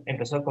 Usted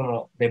empezó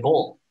como the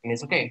ball, and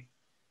it's okay.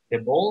 The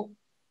ball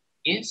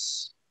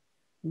is.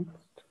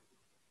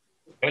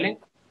 Really?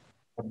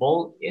 The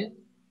ball is.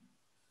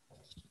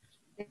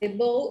 The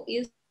ball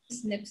is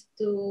next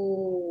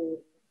to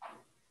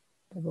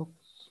the box.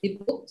 The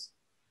books.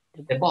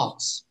 The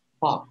box.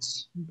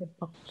 Box. The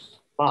box.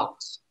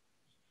 Box.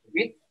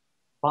 Repeat.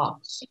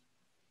 Box.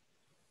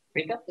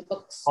 Repeat that. The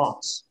box.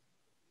 Box.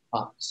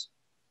 Box.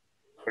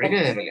 Very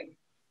good, Evelyn.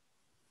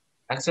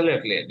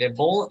 Absolutely. The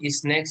ball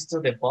is next to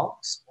the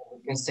box.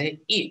 We can say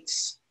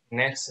it's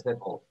next to the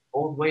ball.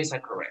 Both ways are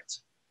correct.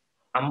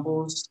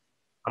 Ambas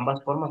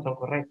formas son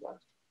correctas.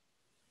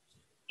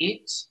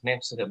 It's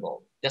next to the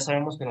ball. Ya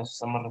sabemos que nos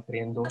estamos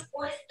refiriendo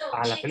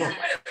a la pelota,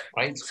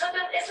 right?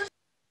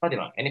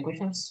 Fatima, any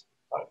questions?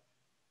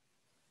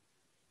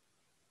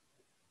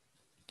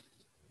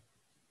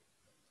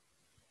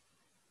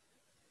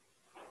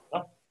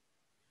 No?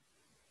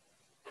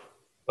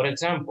 For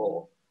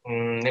example,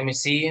 let me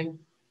see.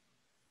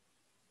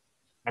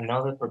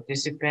 Another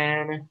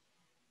participant.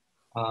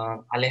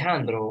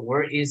 Alejandro,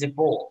 where is the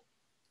ball?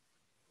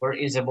 Where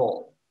is the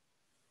ball?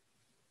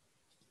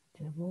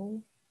 The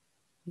ball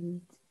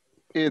is...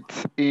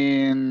 It's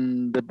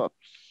in the box.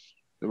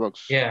 The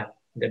box. Yeah,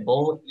 the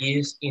ball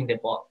is in the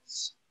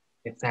box.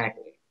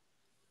 Exactly.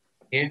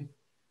 Okay.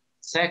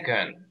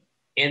 Second,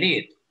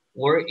 Edith,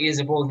 where is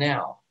the ball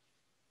now?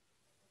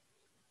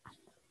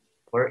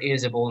 Where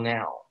is the ball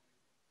now?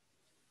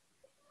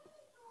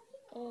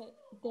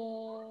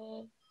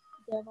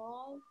 The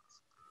ball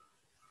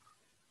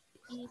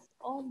is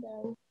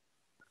under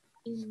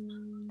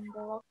in the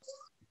box.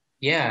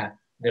 Yeah,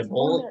 the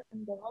ball Under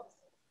in the box.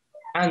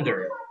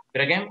 under.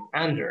 But again,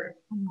 under.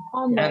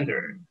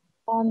 Under.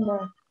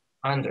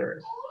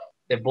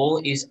 The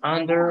ball is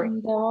under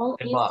The ball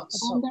the is box.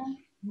 under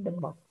the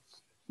box.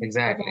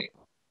 Exactly.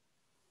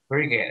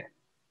 Very good.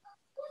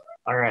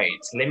 All right,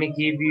 let me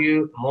give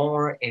you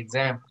more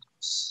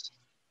examples.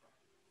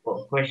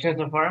 Well, questions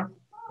so far?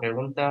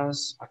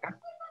 Preguntas acá.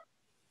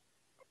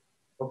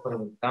 O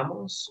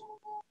preguntamos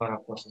para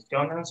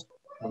posiciones,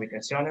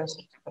 ubicaciones,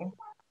 etc.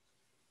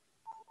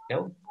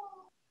 No?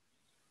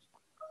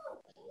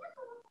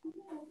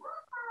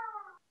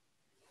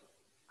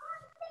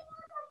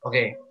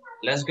 Okay,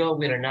 let's go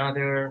with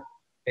another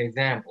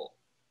example.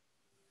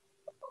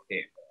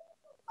 Okay.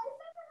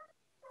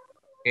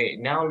 Okay,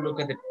 now look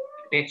at the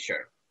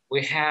picture.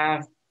 We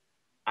have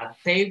a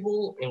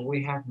table and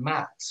we have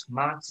Max.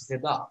 Max is the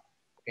dog.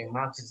 Okay,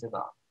 Max is the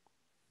dog.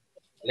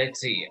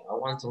 Let's see, I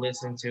want to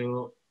listen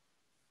to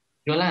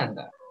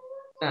Yolanda.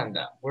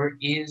 Yolanda, where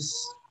is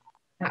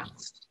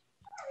Max?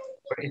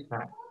 Where is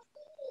Max?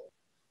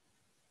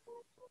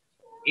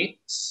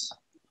 It's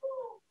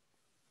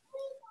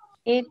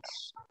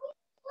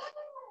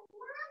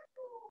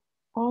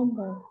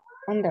under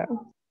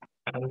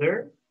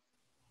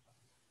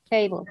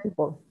Table.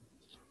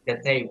 the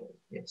table.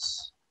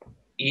 Yes.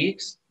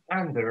 It's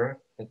under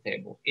the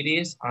table. It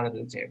is under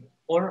the table.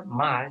 Or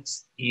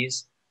Max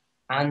is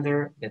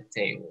under the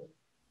table.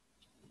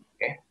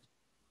 Okay.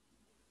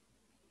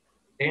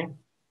 Okay.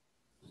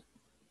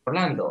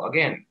 Orlando,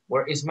 again,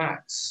 where is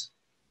Max?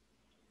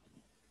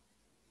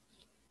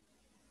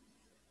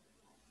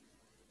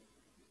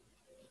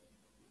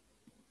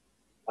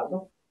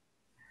 Orlando,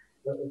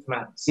 where is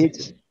Max?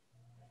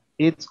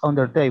 It's on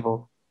the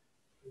table.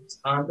 It's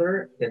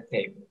under the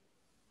table.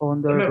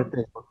 Under the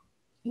table.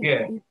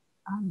 Yeah.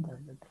 Under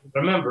the table.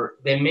 Remember,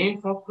 the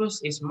main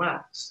focus is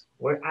Max.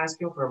 We're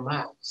asking for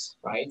Max,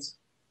 right?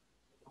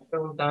 Estamos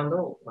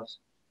preguntando, pues,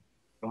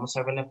 vamos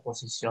a ver la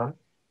posición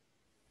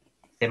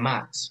de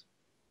Max.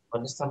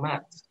 ¿Dónde está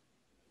Max?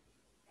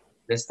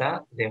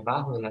 Está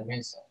debajo de la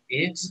mesa.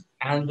 It's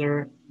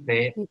under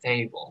the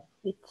table.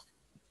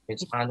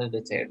 It's under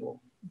the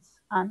table. It's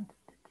under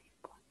the table.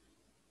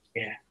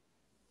 Yeah.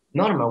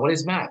 Norma, what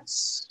is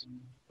Max?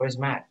 Where's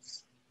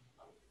Max?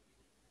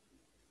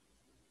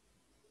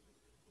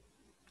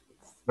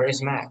 Where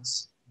is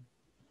Max?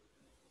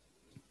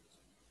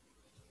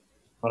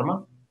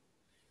 Norma?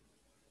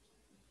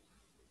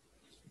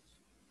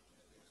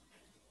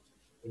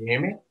 Can you hear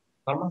me?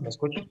 Norma, ¿me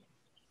escucha?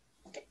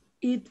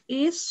 It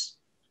is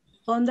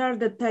under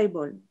the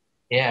table.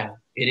 Yeah,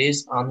 it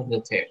is under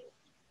the table.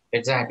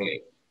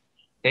 Exactly.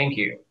 Thank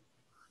you.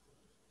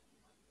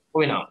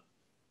 Moving on.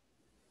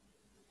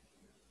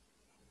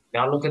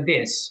 Now look at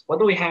this. What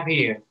do we have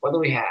here? What do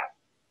we have?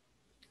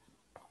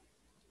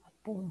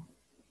 Apple.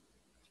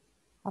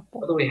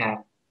 What do we have?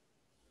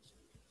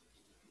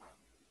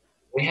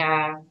 We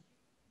have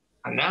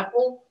an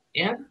apple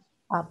and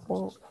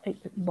Apple.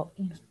 Book.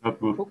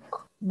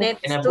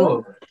 and a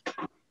book.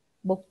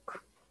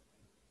 Book.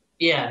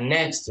 Yeah,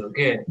 next to,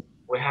 good.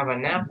 We have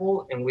an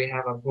apple and we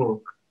have a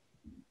book.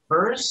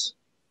 First,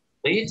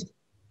 please,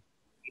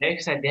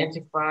 let's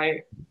identify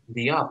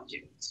the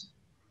objects.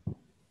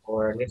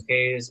 Or in this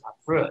case, a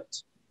fruit.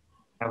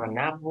 We have an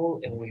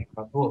apple and we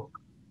have a book,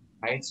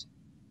 right?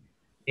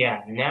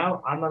 Yeah,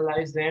 now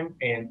analyze them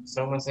and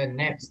someone said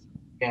next.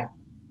 Yeah.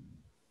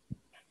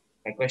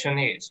 My question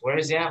is, where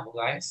is the apple,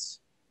 guys?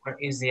 Where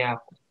is the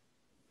apple?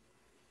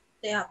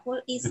 The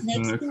apple is It's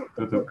next to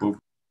the book.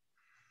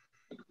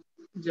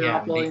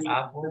 Yeah, the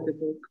apple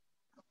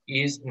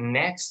is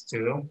next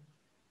to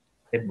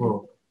the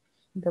book.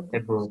 The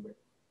book.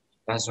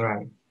 That's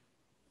right.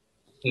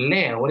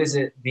 Leah, what is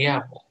it? The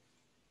apple.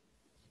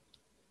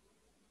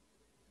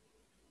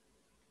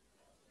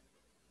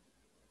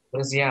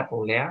 What is the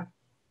apple, Leah?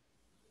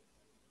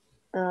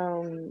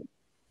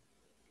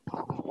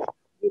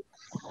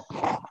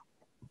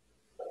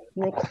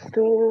 Next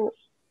to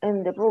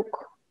in the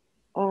book.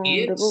 On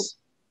the book. It's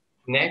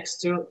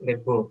next to the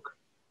book.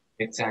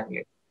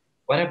 Exactly.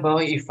 What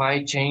about if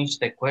I change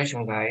the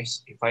question,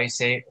 guys? If I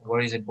say,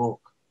 where is the book?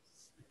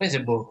 What is a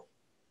book?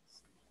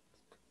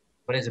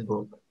 What is a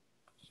book?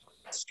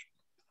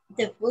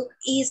 The book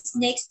is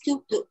next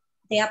to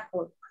the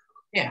apple.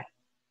 Yeah,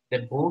 the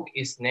book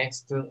is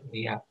next to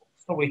the apple.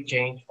 So we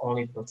change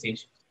only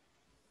positions.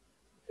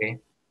 Okay.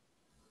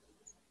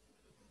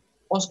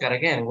 Oscar,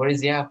 again, where is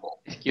the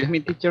apple? Excuse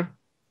me, teacher.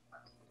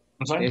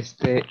 I'm sorry?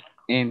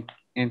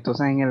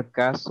 Entonces, en el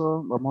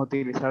caso, vamos a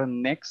utilizar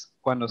next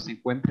cuando se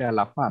encuentre a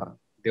la par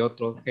de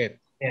otro objeto.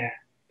 Yeah.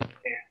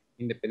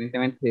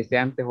 Independientemente de si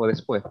antes o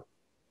después.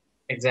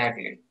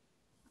 Exactly.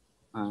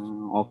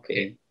 Ok.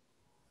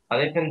 Va a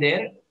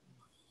depender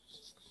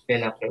de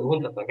la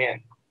pregunta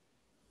también.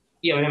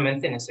 Y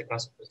obviamente en este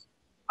caso, pues,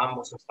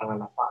 ambos están a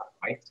la par,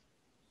 right?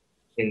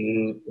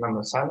 La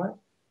manzana,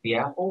 the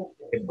apple,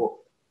 the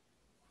book.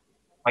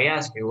 If I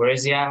ask you, where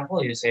is the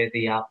apple? You say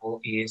the apple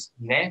is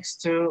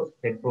next to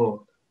the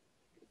book.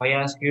 If I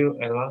ask you,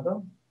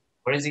 Eduardo,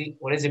 what is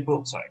the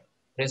book? Sorry,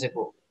 what is the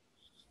book?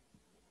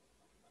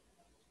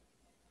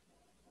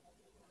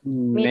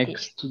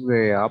 Next to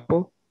the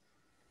apple.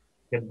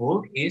 The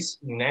book is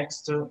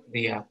next to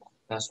the apple.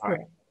 That's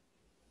right.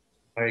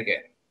 Very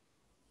good.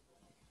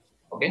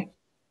 Okay.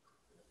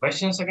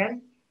 Questions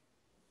again?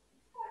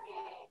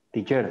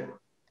 Teacher.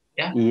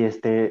 Yeah. Y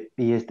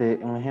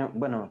un ejemplo,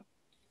 bueno,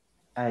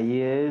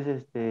 ahí es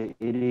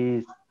it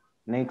is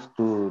next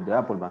to the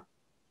apple, va.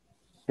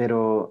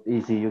 Pero,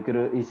 y si yo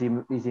quiero, y si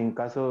en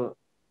caso,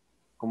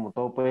 como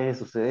todo puede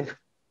suceder,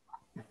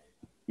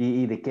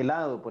 y de qué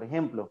lado, por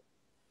ejemplo.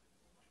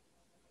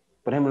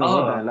 Por ejemplo, lo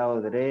encuentran al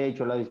lado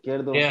derecho, al lado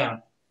izquierdo.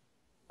 Yeah.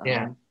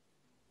 Yeah.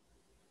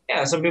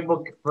 Yeah, some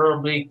people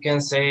probably can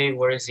say,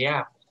 where is the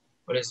apple?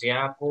 What is the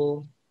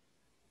apple?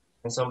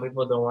 And some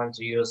people don't want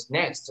to use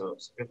next to.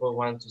 Some people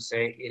want to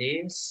say it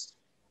is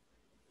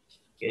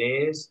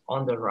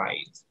on the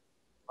right,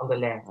 on the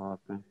left.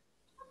 Okay.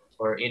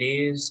 Or it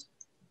is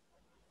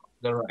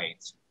the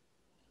right.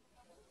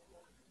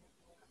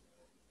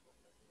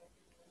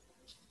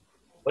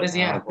 What is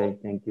the apple? Okay,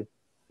 thank you.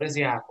 What is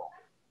the apple?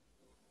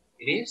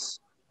 It is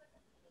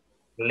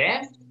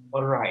left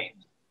or right?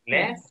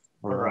 Left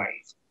or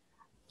right?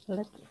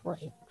 Left,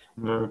 right.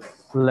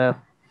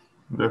 Left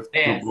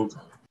to book.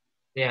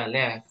 Yeah,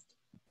 left.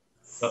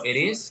 So it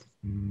is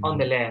on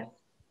the left.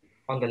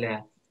 On the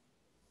left.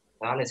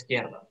 A la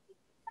izquierda.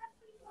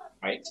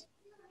 Right?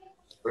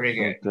 Very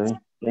good.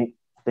 Okay.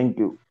 Thank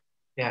you.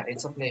 Yeah,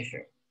 it's a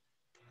pleasure.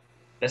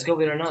 Let's go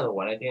with another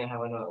one. I think I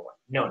have another one.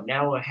 No,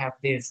 now I have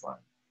this one.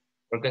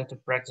 We're going to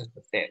practice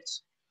with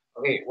this.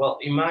 Okay, well,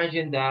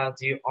 imagine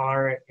that you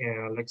are,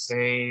 let's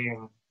say,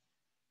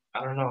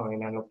 I don't know,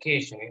 in a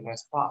location, in a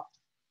spot.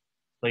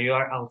 So you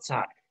are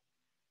outside,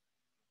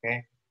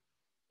 okay?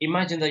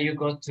 Imagine that you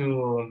go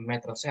to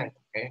Metro Center,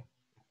 okay?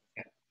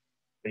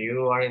 So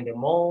you are in the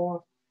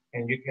mall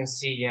and you can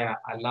see a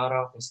lot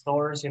of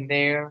stores in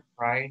there,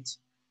 right?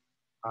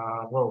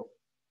 Well,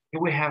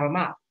 here we have a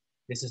map.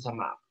 This is a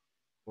map,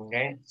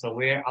 okay? So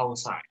we're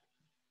outside.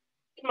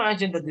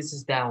 Imagine that this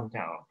is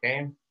downtown,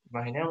 okay?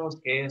 Imaginemos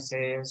que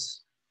ese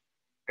es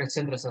el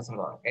centro de San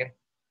Salvador, okay?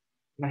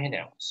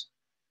 Imaginemos,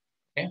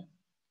 okay?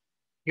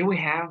 Here we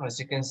have, as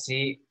you can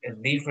see,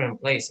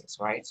 different places,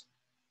 right?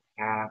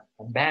 We have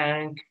a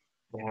bank,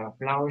 we have a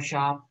flower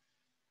shop,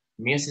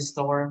 music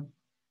store,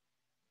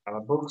 we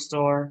have a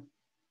bookstore,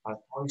 a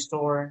toy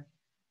store,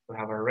 we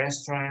have a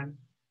restaurant,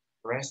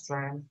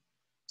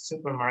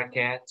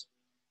 supermarket,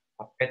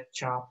 a pet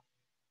shop,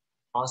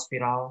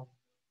 hospital,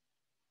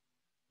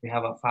 we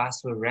have a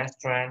fast food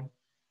restaurant,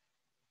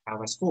 we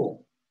have a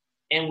school,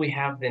 and we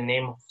have the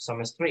name of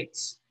some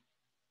streets.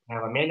 We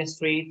have Amelia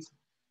Street,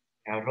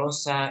 we have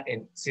Rosa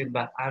and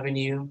Silva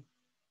Avenue,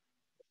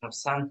 we have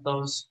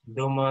Santos,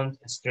 Dumont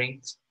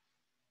Street.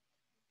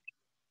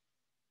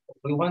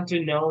 We want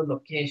to know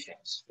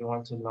locations. We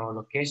want to know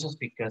locations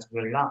because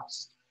we're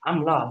lost.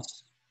 I'm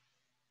lost.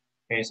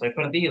 Okay, soy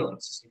perdido.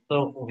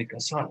 Necesito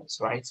ubicaciones,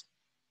 right?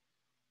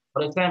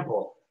 For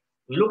example,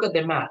 look at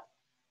the map.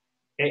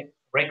 Okay,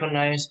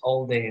 recognize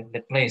all the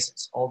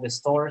places, all the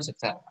stores,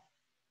 etc.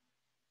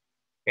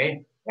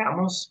 Okay,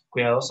 veamos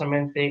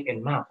cuidadosamente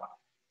el mapa.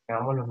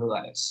 Veamos los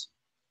lugares,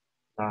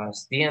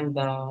 las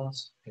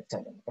tiendas,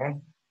 etc. Okay?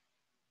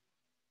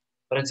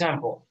 For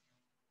example,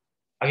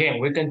 again,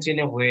 we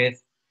continue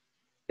with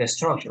the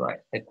structure, right?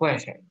 The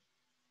question.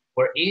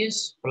 Where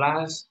is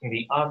plus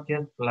the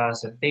object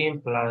plus the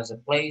thing plus the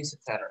place,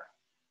 etc.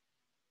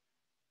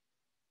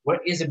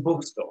 Where is a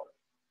bookstore?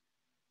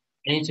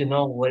 I need to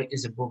know where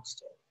is a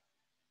bookstore.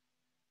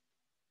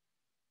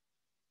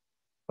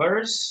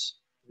 First,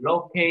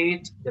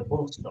 locate the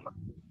bookstore.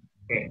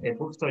 Okay, the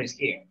bookstore is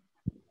here.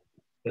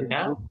 So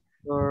now,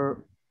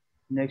 bookstore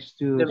next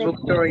to the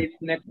bookstore is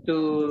next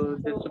to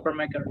the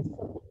supermarket.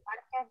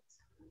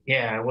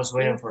 Yeah, I was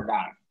waiting for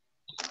that.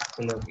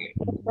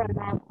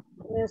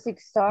 Music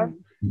store.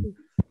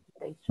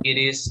 It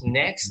is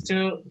next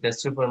to the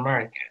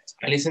supermarket.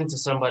 I listen to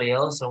somebody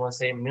else, someone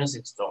say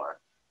music store.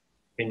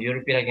 Can you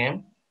repeat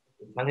again?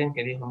 Alguien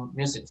que dijo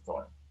music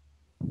store.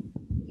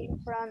 In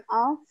front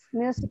of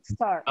music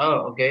store.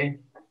 Oh, okay,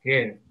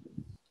 good.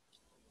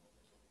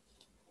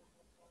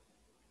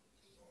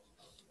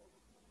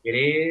 It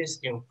is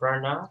in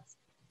front of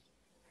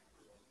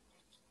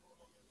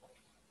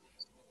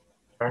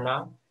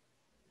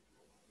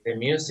the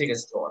music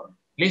store.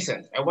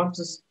 Listen, I want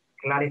to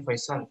clarify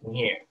something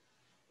here.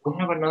 We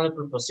have another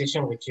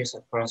preposition which is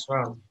across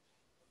from.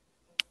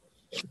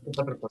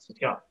 Esta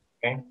preposición,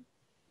 okay?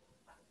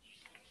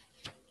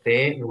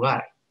 De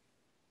lugar.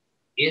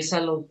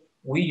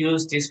 We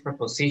use this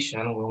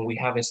preposition when we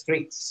have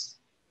streets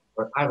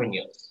or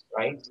avenues,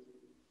 right?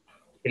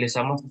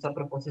 Utilizamos esta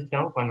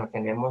preposición cuando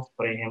tenemos,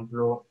 por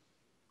ejemplo,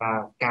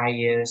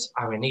 calles,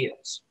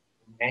 avenidas,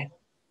 okay?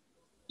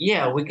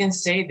 Yeah, we can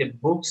say the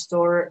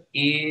bookstore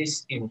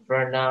is in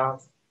front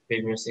of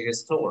the music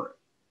store,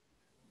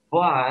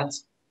 but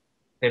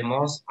the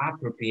most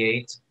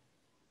appropriate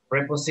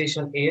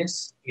preposition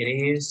is, it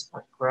is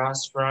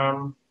across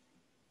from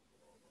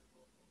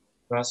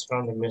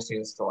the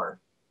music store.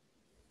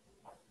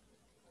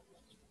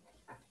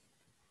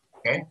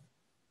 Okay.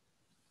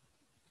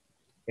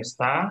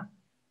 Está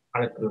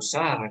al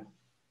cruzar.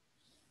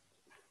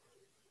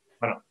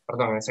 Bueno,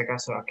 perdón, en ese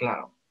caso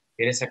aclaro.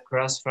 It is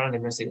across from the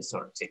music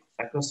store. Sí,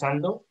 está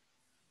cruzando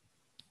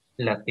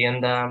la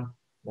tienda,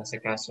 en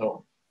ese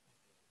caso,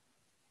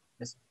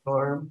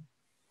 store,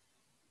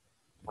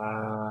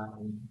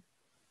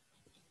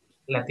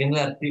 la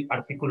tienda de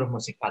artículos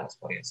musicales,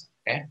 por eso.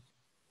 ¿Okay?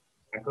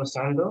 Está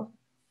cruzando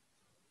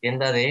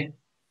tienda de...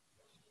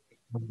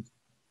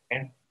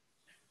 ¿Okay?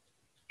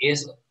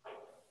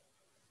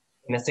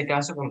 En este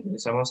caso, cuando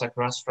utilizamos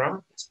across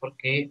from, es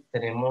porque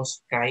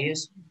tenemos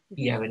calles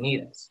y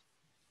avenidas.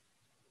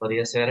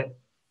 Podría ser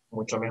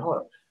mucho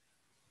mejor.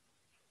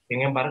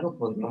 Sin embargo,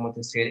 podríamos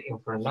decir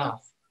in front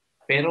of.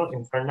 Pero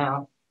in front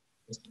of,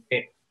 es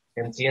que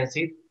en sí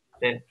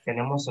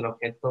tenemos el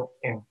objeto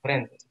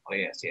enfrente, se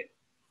podría decir.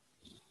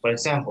 For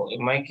example,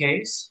 in my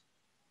case,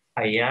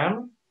 I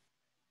am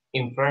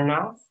in front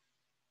of,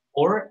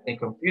 or the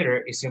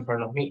computer is in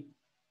front of me.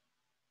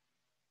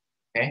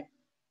 Okay?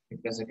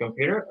 Because the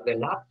computer, the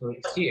laptop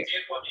is here.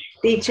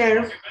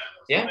 Teacher.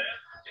 Yeah.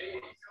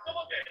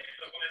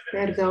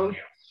 Perdón.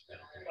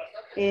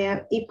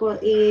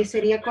 Y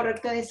sería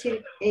correcto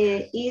decir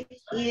it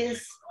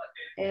is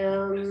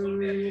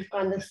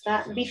cuando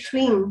está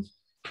between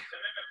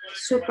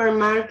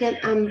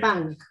supermarket and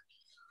bank.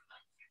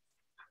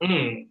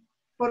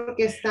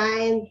 Porque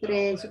está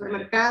entre el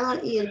supermercado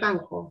y el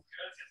banco.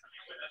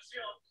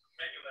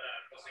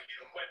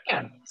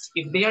 Yeah.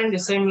 If they are in the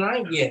same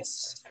line,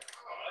 yes.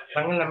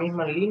 Están en la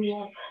misma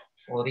línea,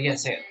 podría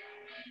ser.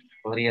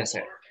 Podría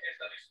ser.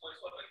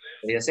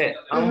 Podría ser.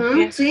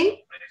 Aunque,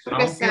 sí,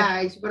 porque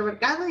está el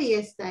supermercado y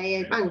está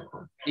el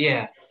banco.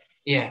 Yeah,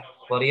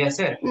 podría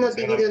ser. No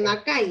divide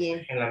una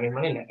calle. En la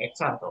misma línea,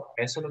 exacto.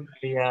 Eso lo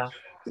quería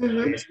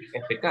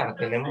explicar.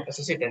 Tenemos,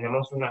 eso sí,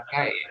 tenemos una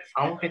calle,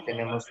 aunque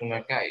tenemos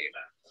una calle.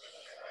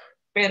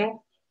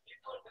 Pero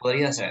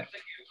podría ser.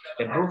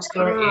 The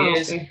bookstore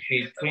is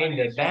between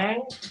the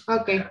bank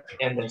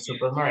and the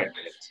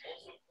supermarket.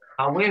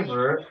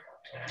 However,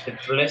 the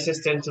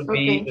places tend to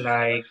be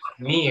like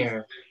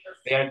near,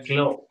 they are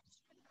close.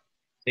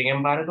 Sin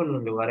embargo,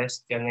 los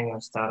lugares tienden a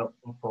estar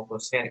un poco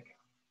cerca.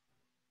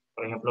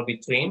 Por ejemplo,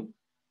 between,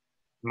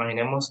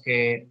 imaginemos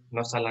que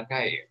no está la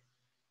calle.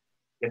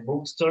 The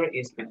bookstore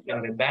is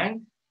between the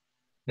bank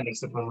and the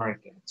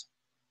supermarket.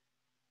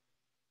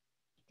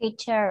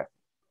 Teacher,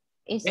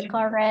 is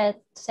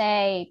correct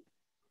say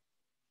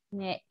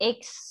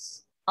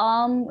X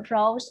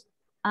Rose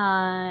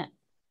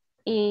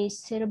is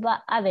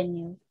Silva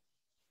Avenue.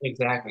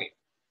 Exactly.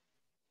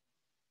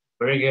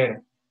 Very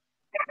good.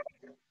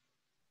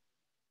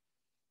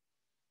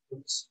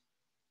 Oops.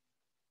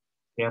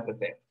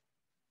 Fíjate.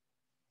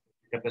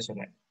 ¿Qué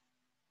presioné?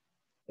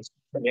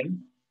 ¿Está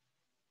bien?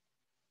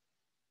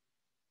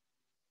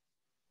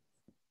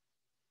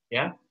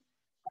 ¿Ya?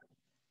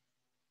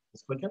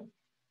 ¿Escuchan?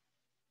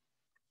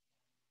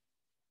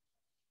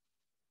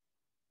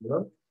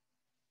 ¿No?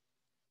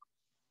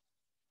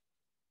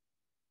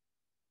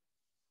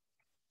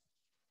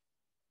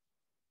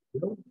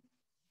 ¿No?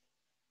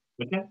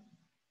 ¿Escuchan?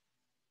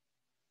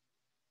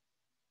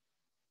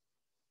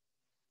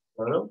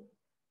 ¿No?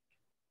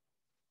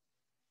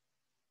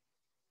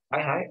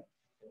 Hi.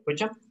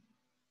 ¿Escuchan?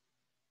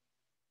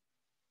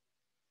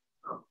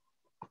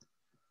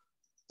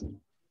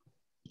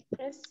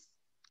 Yes.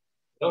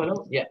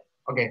 No, yeah,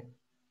 okay.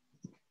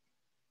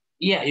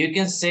 Yeah, you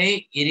can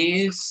say it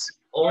is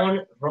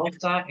on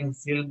Rosa and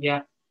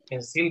Silva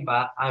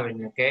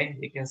Avenue, okay?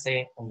 You can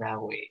say it in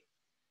that way.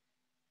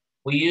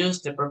 We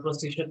use the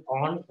preposition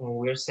on when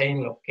we're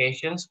saying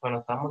locations, cuando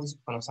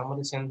estamos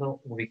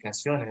diciendo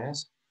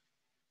ubicaciones,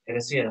 es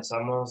decir,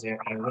 estamos en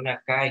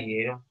alguna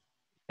calle,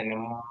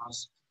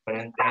 tenemos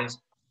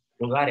diferentes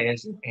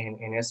lugares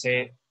en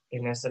ese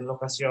en esta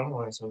locación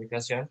o en esta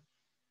ubicación,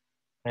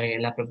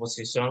 la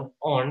preposición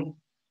on,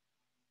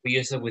 we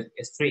use it with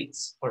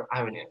streets or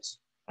avenues.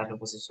 La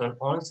preposición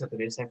on se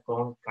utiliza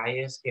con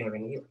calles y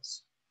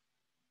avenidas.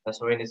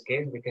 That's why in this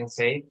case we can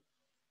say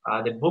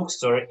the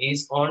bookstore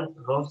is on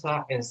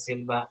Rosa and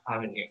Silva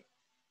Avenue.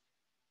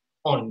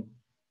 On.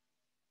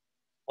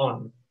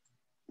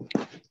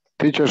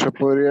 Teacher, se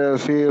podría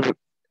decir,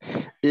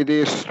 it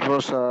is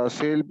Rosa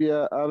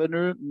Silvia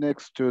Avenue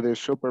next to the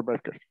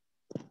supermarket.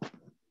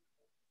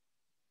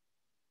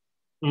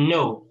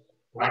 No,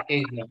 that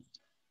is not.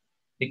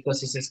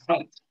 Because it's a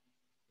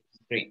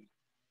street.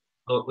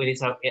 So it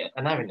is an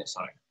avenue,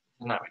 sorry.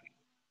 An avenue.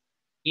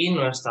 Y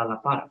no está a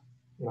la par.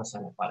 No está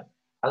a la par.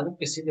 Algo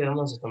que sí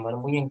debemos de tomar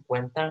muy en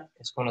cuenta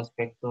es con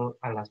respecto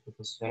a las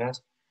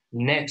preposiciones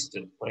next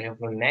to. Por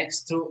ejemplo,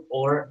 next to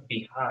or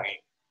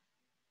behind.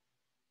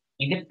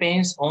 It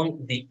depends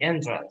on the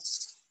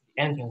entrance.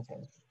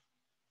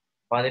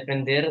 Va a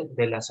depender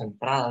de las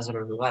entradas de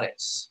los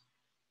lugares.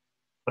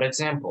 For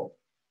example,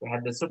 we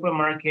have the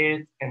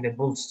supermarket and the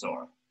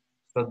bookstore.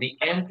 So the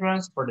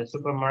entrance for the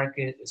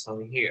supermarket is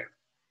over here.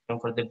 And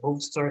for the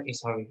bookstore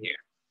is over here.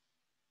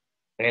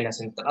 Okay,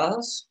 las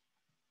entradas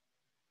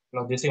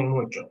nos dicen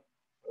mucho.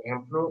 Por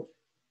ejemplo,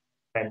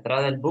 la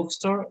entrada del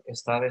bookstore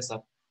está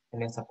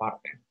en esta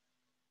parte.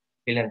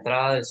 Y la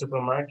entrada del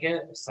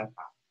supermarket está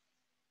acá.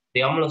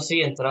 Digámoslo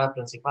así, entrada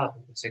principal,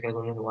 porque sé que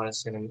algunos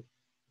lugares tienen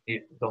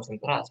dos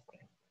entradas, por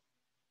ejemplo.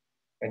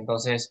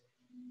 Entonces,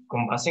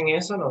 con base en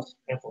eso nos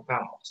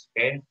enfocamos,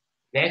 ¿ok?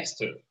 Next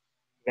to.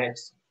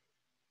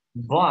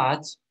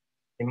 But,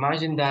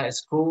 imagine that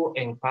school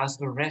and fast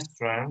food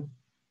restaurant,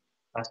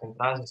 las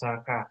entradas están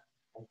acá.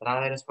 La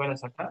entrada de la escuela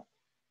está acá.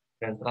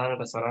 La entrada del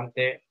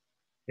restaurante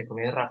de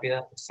comida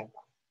rápida está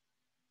acá.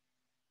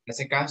 En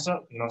ese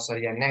caso, no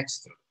sería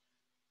next to.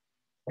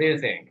 What do you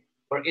think?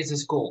 Where is the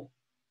school?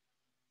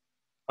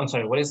 I'm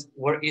sorry,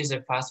 where is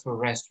the fast food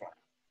restaurant?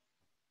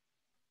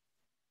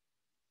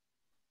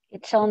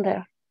 It's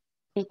under.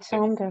 It's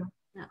Okay. under.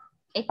 No,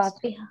 it's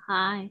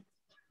behind.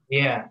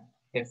 Yeah,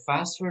 the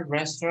fast food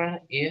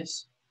restaurant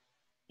is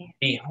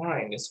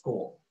behind the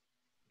school.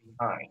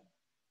 Behind.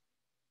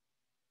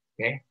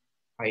 Okay.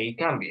 Ahí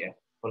cambia,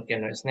 porque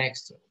no es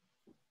next to.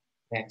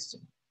 Next to.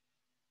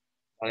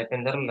 Va a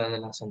depender de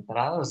las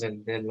entradas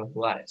de los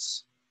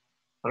lugares.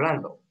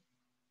 Hablando.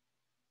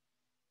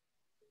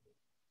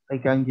 I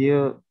can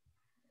give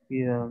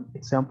the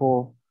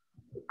example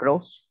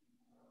across.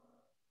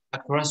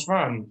 Across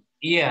from.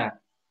 Yeah.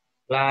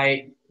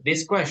 Like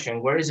this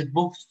question, where is the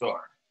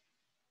bookstore?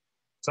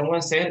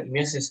 Someone said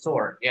music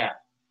store. Yeah.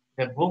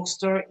 The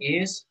bookstore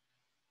is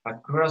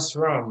across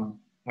from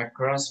the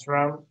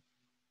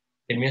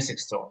music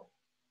store.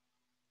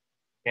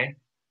 Okay.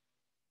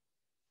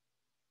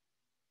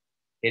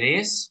 It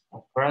is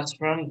across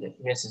from the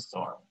music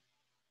store.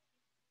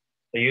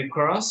 So you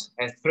cross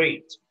a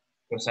street.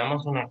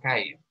 Cruzamos una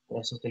calle.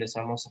 Por eso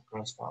utilizamos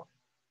across from.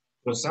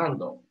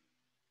 Cruzando.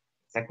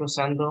 Está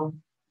cruzando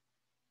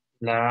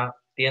la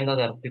tienda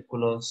de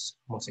artículos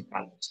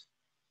musicales.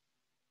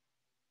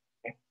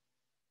 Okay.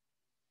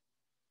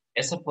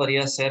 Eso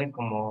podría ser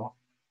como,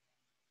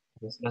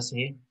 decirlo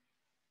así,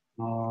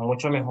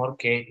 mucho mejor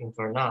que in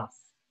front of.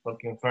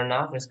 Porque in front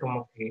of es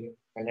como que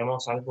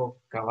tenemos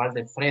algo cabal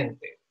de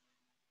frente.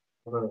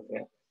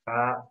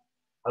 Está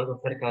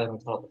algo cerca de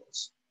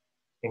nosotros.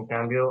 En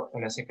cambio,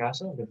 en ese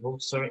caso, the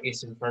bookstore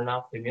is in front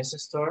of the music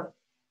store.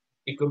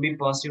 It could be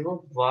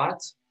possible, but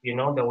you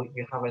know that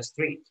you have a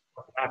street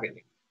or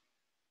avenue.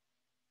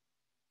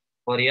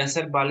 Podría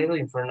ser válido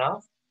in front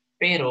of,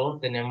 pero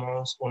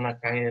tenemos una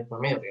calle de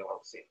por medio,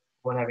 digamos así,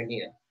 una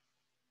avenida.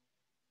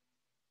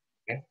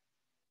 Okay.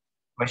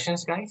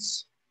 Questions,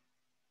 guys?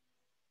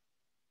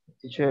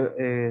 Teacher,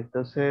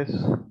 entonces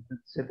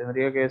se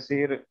tendría que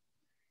decir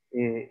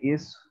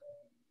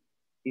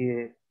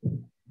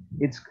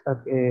it's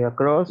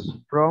across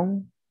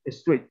from a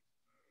street.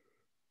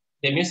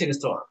 The music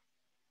store.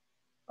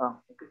 Ah,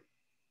 okay.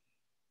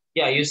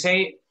 Yeah, you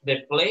say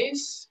the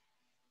place,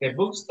 the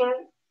bookstore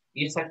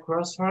is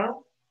across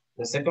from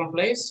the second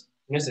place,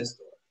 music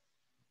store.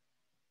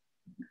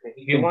 Okay.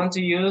 If you want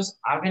to use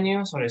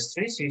avenues or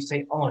streets, you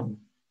say on.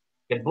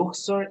 The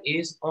bookstore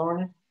is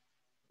on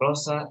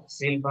Rosa,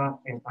 Silva,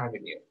 and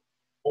Avenue.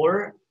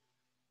 Or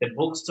the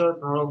bookstore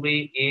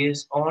probably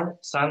is on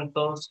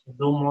Santos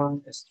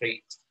Dumont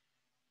Street.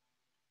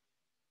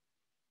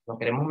 No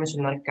queremos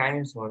mencionar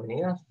calles o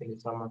avenidas,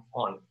 utilizamos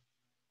on.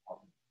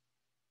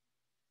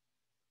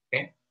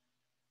 Okay?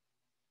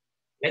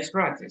 Let's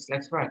practice. I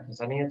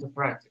need you to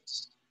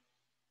practice.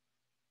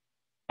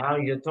 Now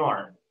your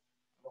turn.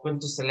 I'm going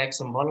to select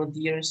some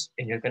volunteers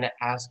and you're going to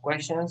ask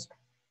questions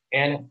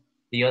and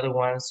the other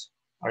ones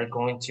are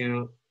going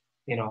to,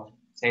 you know,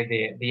 say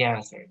the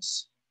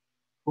answers.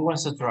 Who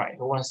wants to try?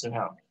 Who wants to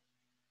help me?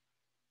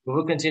 We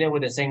will continue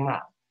with the same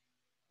map.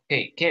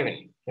 Okay,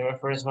 Kevin, you're our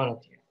first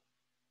volunteer.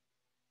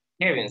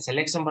 Kevin,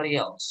 select somebody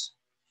else.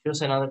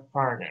 Choose another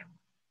partner.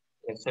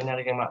 Seleccione a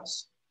alguien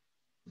más.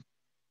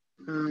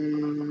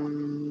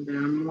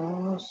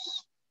 Veamos.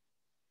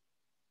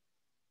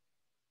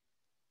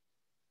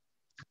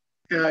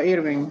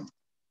 Irving.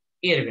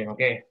 Irving,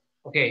 okay.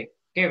 Okay,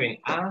 Kevin,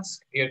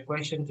 ask your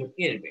question to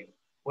Irving.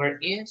 Where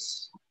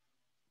is?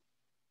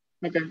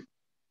 Okay.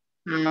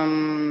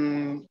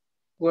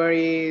 Where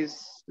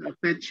is a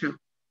pet shop?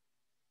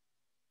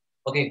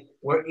 Okay,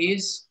 where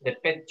is the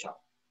pet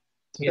shop?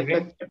 The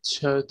pet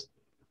shop.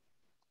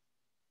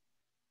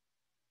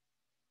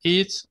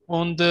 It's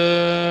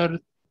under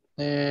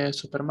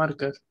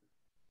supermarket.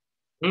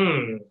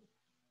 In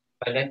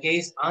that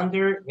case,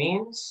 under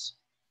means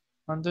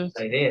Under,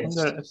 like this.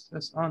 under,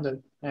 it's under,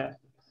 yeah.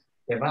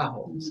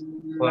 Debajo.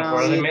 No,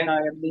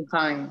 it's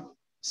behind.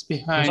 It's I'm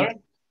behind. sorry?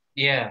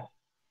 Yeah.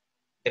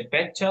 The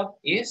pet shop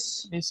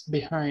is? It's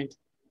behind.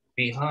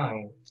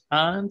 Behind.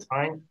 And?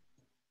 Behind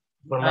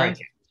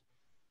supermarket.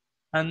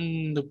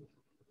 And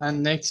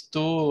next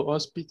to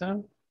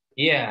hospital?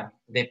 Yeah,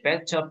 the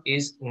pet shop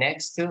is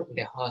next to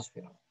the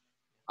hospital.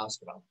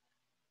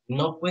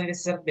 No puede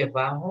ser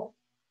debajo,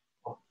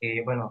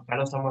 porque, bueno, acá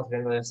lo estamos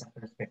viendo desde esa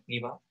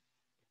perspectiva,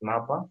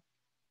 mapa,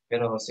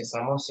 pero si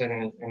estamos en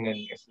el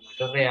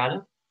escenario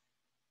real,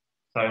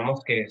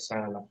 sabemos que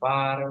están a la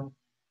par,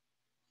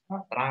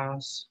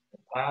 atrás,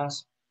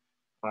 detrás,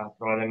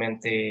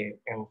 probablemente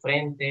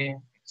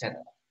enfrente, etc.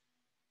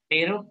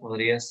 Pero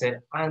podría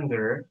ser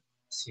under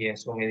si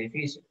es un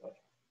edificio.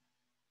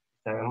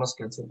 Sabemos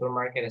que el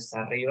supermarket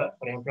está arriba,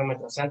 por ejemplo, en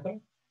Metrocentro,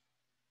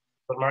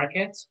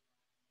 supermarket,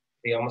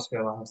 digamos que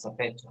abajo está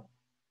fecha.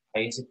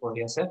 Ahí sí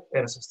podría ser,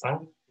 pero si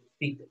están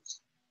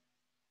juntitos.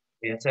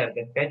 Podría ser,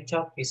 the pet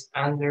shop is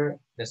under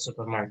the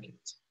supermarket.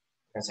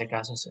 En ese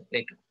caso se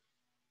aplica.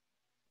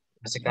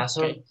 En ese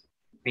caso, okay.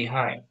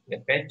 Behind. The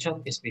pet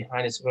shop is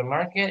behind the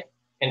supermarket.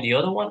 And the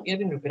other one,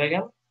 Irving, repeat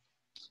again.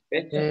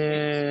 It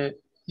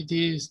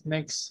is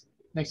next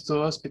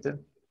to hospital.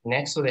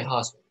 Next to the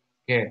hospital.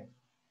 Good.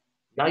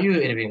 Now you,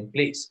 Irving,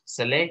 please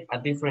select a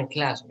different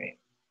classmate.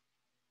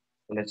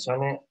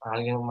 Seleccione a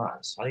alguien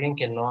más, alguien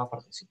que no ha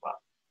participado.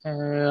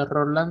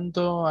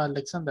 Rolando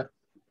Alexander.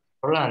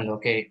 Rolando,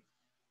 okay.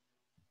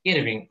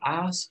 Irving,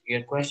 ask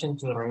your question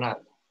to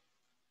Rolando.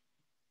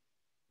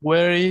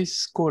 Where is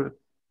school?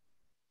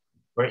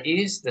 Where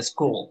is the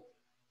school?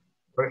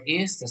 Where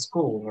is the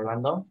school,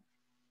 Rolando?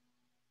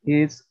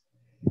 It's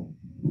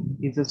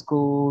a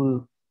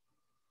school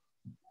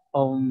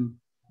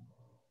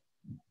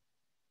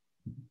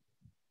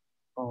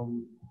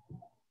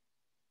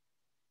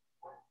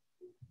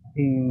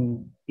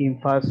in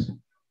fast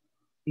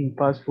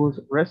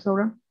food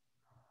restaurant.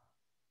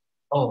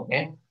 Oh,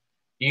 okay.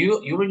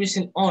 You were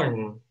using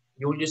on.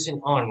 You were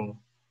using on.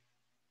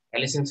 I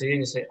listen to you,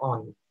 you say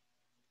on.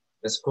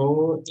 The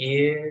school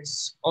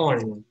is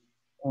on.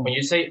 When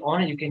you say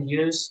on, you can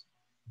use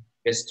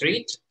the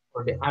street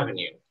or the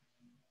avenue.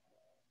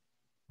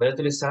 Puede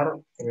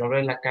utilizar el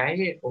nombre de la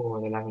calle o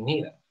de la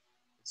avenida.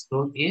 The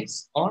school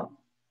is on.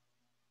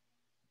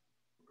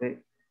 Okay.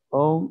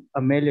 On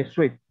Amelia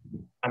Street.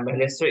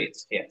 Amelia Street,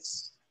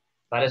 yes.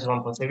 That is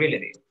one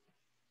possibility.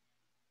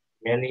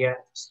 Amelia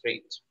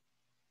Street.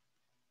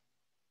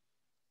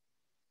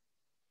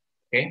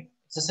 Okay.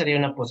 Esa sería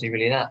una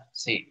posibilidad,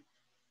 sí.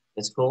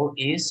 The school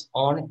is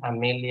on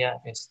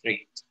Amelia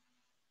Street.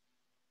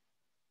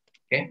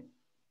 Okay.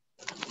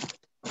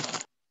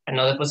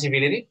 Another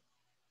possibility?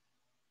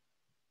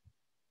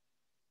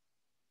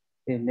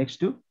 Next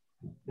to?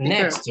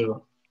 Next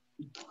to.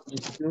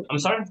 I'm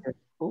sorry?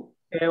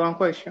 One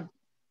question.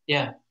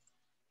 Yeah.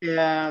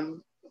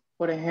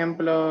 Por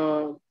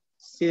ejemplo,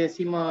 si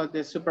decimos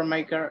the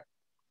supermarket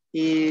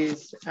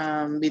is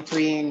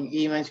between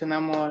y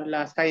mencionamos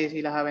las calles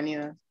y las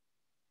avenidas.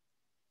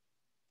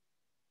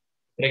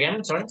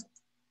 Again, sorry?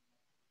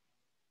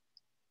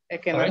 Es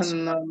que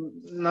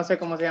no sé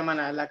cómo se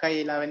llama la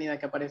calle y la avenida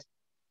que aparece.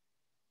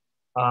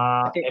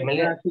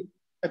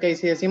 Okay,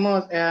 si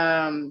decimos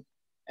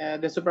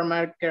the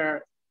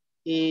supermarket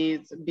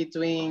is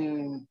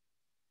between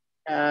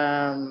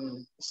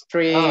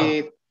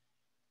street,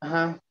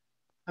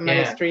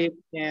 Amelia Street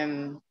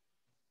and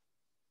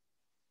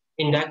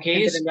in that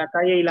case, entre la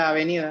calle y la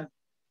avenida.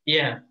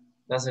 Yeah,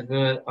 that's a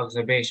good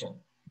observation.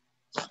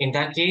 In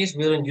that case,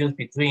 we don't use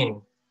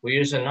between. We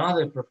use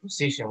another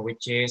preposition,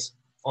 which is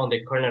on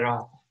the corner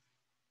of.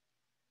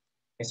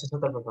 Esa es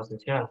otra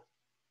preposición.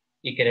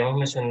 Y queremos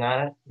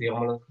mencionar,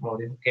 digamos, como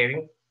dijo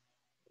Kevin,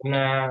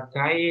 una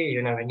calle y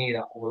una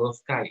avenida, o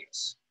dos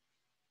calles.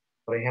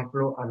 Por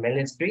ejemplo,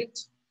 Amelia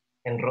Street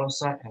and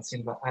Rosa and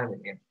Silva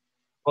Avenue.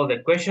 Well,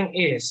 the question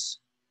is,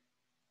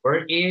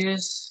 where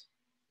is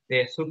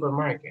the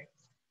supermarket?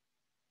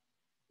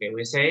 Okay,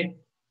 we say,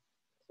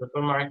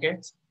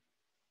 supermarket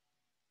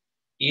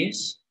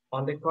is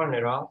on the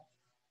corner of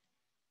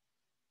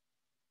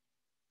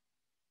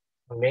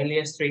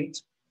Amelia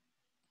Street,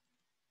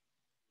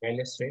 and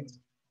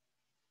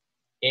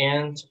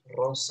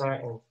Rosa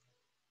and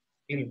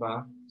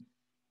Silva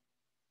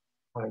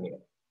Avenue.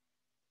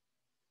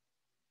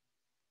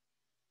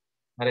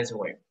 That is the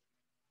way.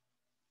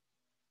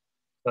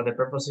 So the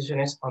preposition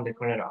is on the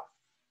corner of.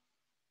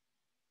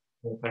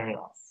 On the corner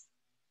of.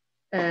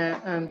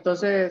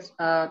 Entonces,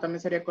 también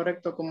sería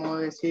correcto como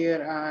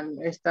decir,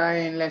 está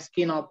en la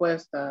esquina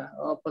opuesta,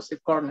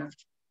 opposite corner.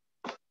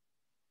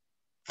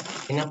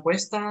 ¿Esquina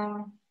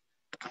opuesta?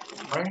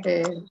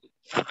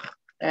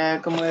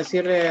 Como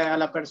decirle a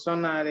la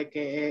persona de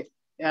que,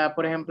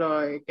 por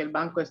ejemplo, que el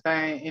banco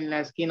está en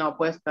la esquina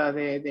opuesta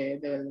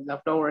de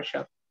la flower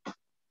shop.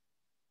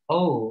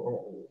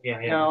 Oh,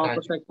 yeah, yeah.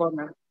 Opposite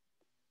corner.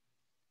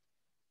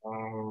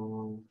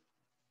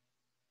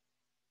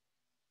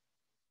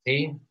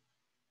 See,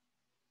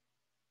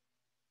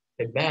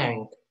 the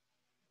bank,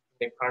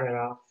 the corner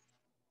of.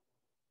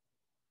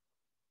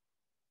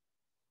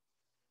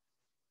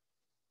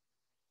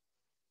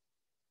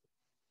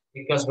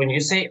 Because when you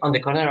say on the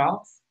corner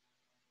of,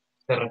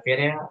 se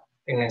refiere a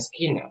en la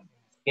esquina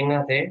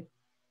de,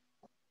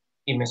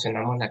 y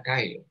mencionamos la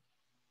calle.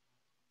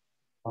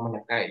 Vamos a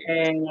la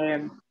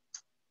calle.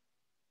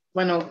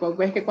 Bueno,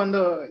 es que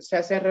cuando se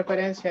hace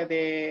referencia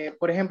de,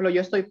 por ejemplo,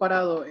 yo estoy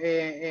parado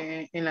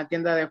en la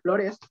tienda de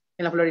flores,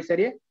 en la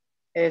floristería,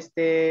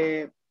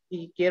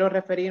 y quiero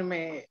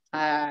referirme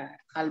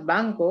al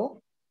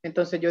banco,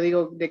 entonces yo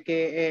digo de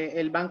que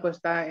el banco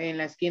está en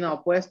la esquina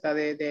opuesta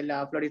de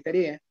la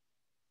floristería.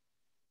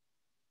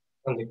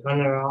 On the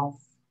corner of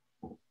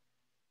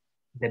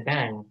the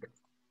bank.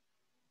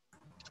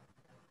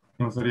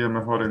 ¿No sería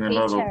mejor en el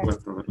lado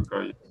opuesto de la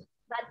calle?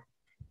 But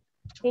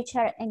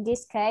teacher, in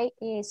this case,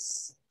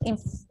 is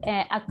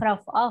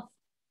across of.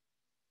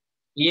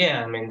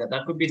 Yeah, I mean,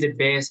 that could be the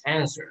best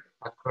answer.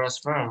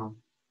 Across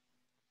from.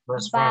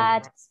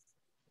 But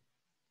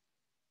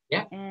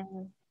yeah.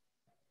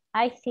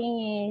 I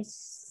think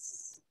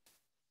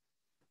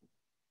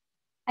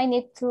I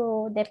need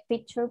to the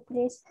picture,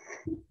 please.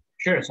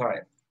 Sure,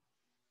 sorry.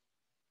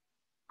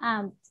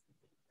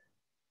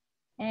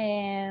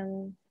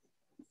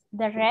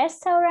 The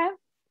restaurant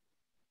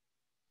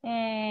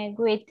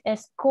with a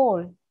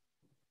school.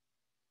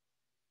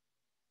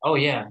 Oh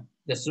yeah,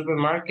 the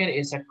supermarket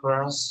is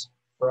across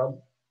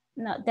from.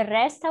 No, the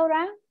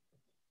restaurant.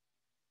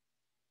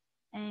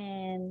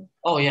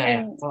 Oh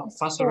yeah,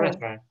 fast food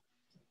restaurant.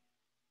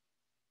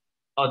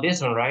 Oh,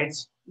 this one, right?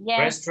 Yes.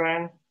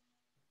 Restaurant.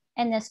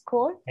 And a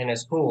school. And a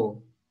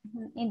school.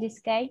 In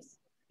this case.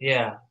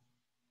 Yeah.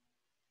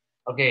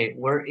 Okay,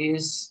 where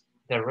is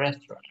the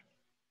restaurant?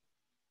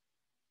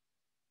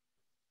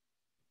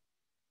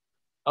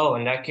 Oh,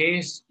 in that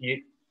case,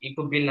 it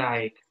could be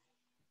like,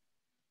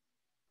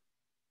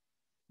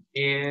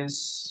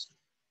 is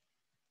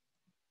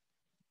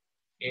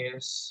the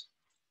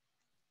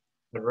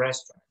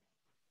restaurant.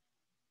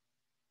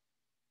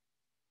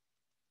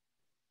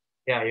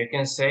 Yeah, you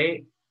can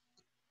say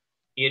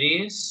it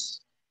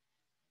is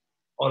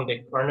on the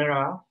corner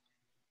of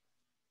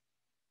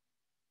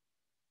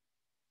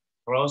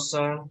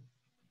Rosa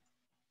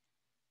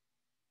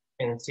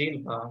and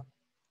Silva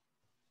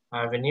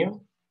Avenue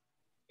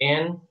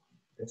and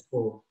the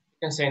school.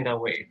 You can say in that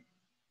way.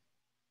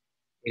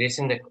 It is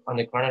on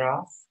the corner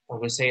of, and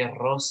we say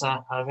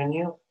Rosa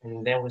Avenue,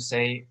 and then we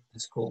say the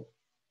school.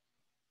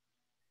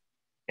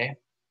 Okay?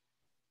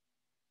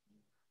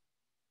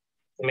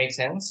 Does it make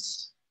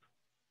sense?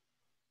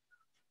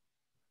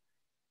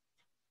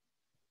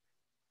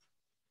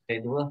 ¿Hay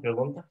dudas,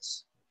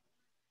 preguntas?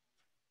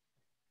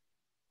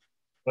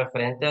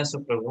 Referente a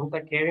su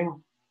pregunta,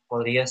 Kevin,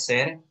 podría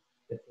ser,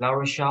 the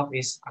flower shop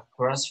is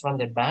across from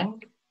the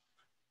bank,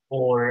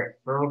 or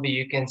probably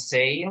you can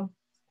say, you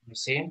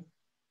see?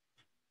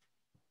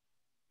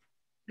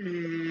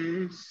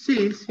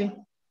 Sí, sí.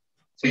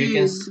 So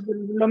sí,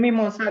 lo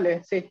mismo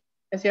sale, sí,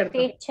 es cierto.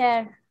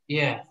 Teacher.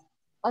 Yeah.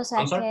 O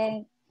sea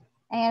que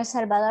en El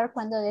Salvador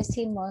cuando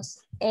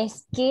decimos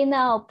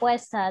esquina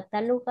opuesta a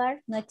tal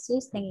lugar, no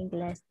existe en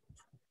inglés.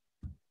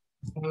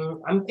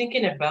 I'm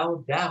thinking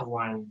about that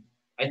one.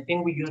 I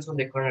think we use on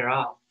the corner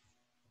of.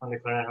 On the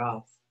corner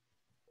of.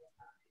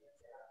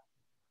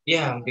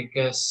 Yeah,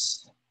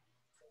 because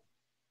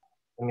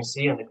let me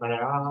see, on the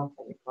corner of,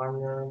 on the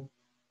corner.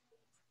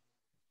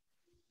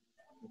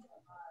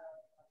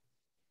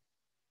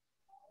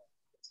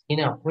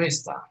 Esquina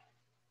opuesta.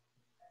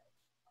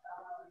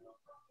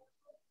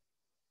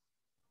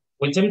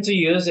 We tend to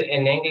use it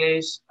in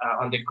English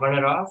on the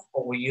corner of,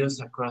 or we use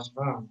across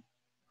from.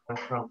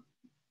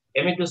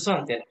 Let me do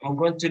something. I'm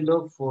going to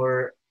look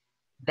for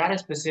that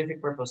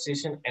specific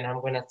preposition and I'm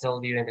going to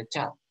tell you in the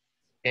chat.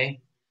 Okay?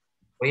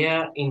 Voy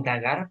a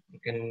indagar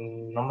porque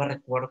no me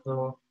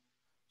recuerdo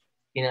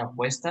esquina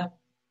opuesta.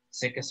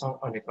 Sé que son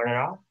on the corner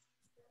of,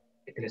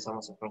 que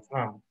utilizamos across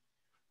from.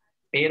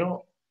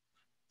 Pero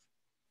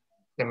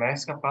se me ha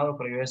escapado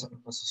por yo esa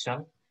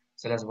preposición.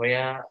 Se las voy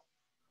a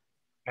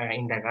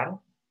indagar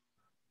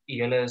y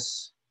yo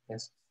les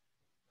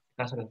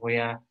voy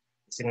a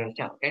decir en el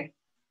chat, ¿ok?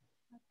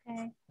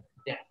 Okay.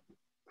 Yeah.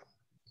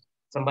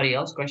 Somebody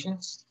else,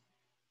 questions?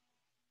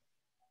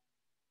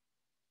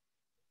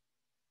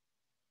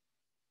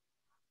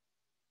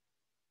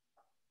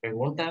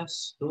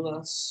 ¿Preguntas?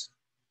 ¿Dudas?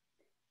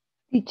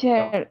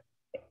 Teacher.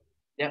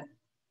 Yeah.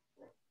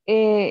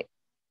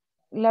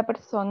 la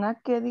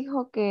persona que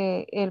dijo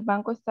que el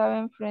banco estaba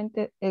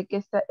enfrente,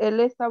 él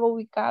estaba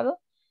ubicado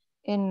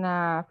en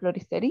la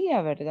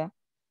floristería, ¿verdad?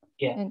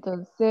 Yeah.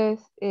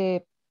 Entonces,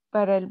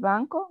 para el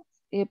banco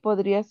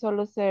podría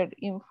solo ser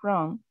in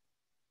front,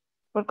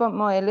 porque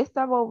como él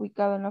estaba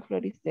ubicado en la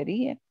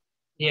floristería.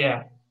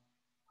 Yeah.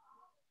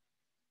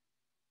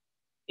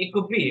 It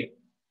could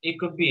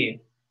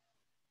be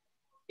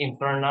in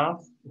front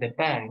of the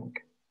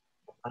bank.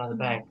 The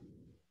bank.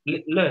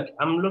 Look,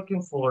 I'm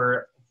looking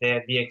for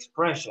the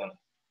expression.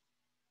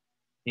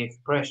 The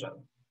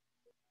expression.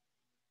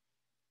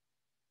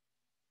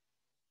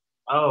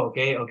 Oh,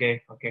 okay.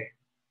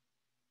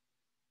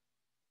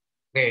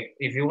 Okay,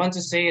 if you want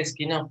to say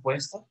esquina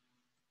opuesta,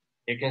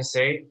 you can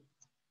say,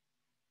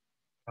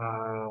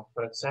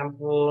 for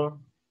example,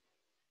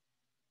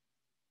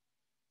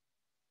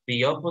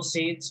 the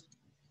opposite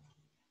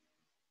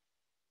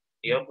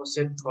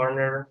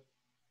corner.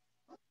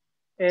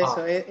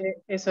 Eso,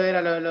 eso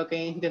era lo que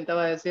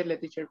intentaba decirle,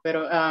 teacher,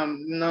 pero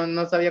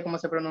no sabía cómo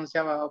se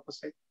pronunciaba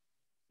opposite.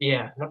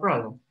 Yeah, no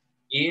problem.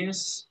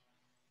 Is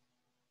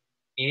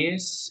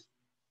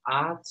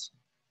at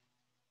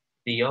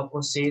the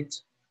opposite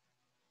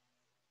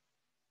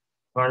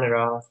corner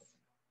of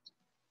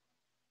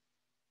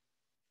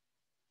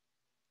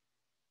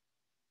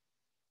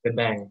the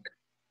bank.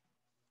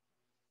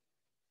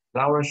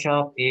 Flower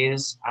shop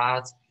is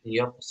at the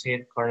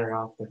opposite corner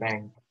of the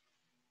bank.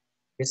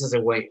 This is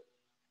the way.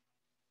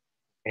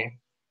 Okay.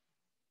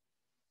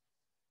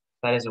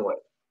 That is the way.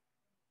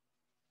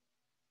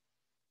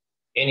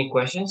 Any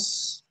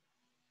questions?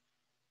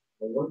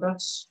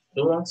 Preguntas?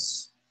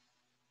 Dudas?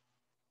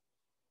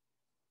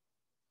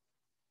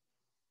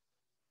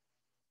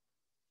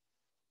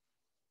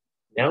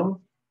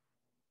 No?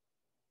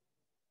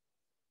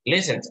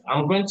 Listen,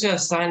 I'm going to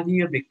assign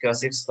you,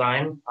 because it's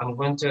time, I'm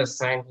going to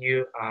assign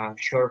you a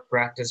short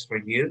practice for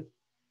you.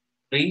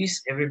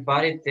 Please,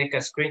 everybody take a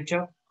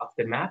screenshot of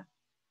the map,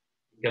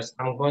 because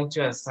I'm going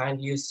to assign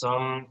you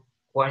some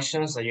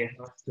questions that you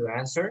have to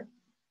answer.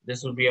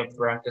 This will be a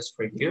practice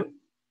for you.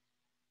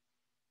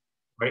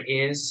 Where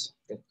is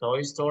the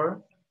toy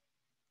store?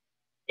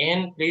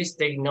 And please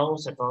take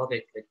notes about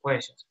the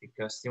questions,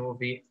 because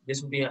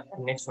this will be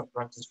an extra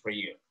practice for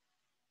you.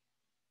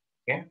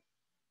 Okay?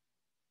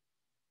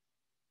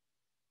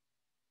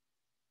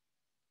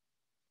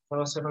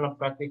 Vamos a hacer una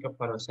práctica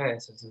para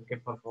ustedes, así que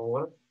por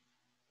favor,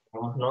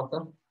 tomamos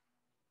nota,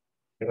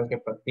 quiero que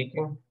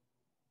practiquen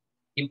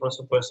y por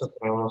supuesto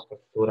tenemos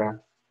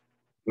captura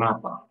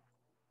mapa.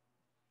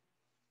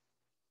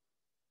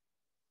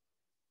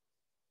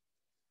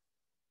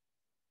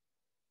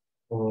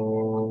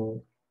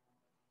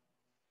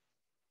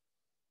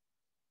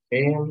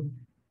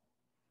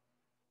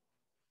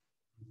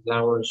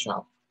 Flower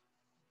shop.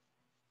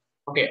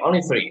 Okay,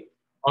 only three.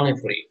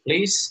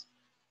 Please,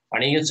 I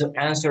need you to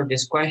answer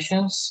these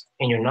questions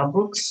in your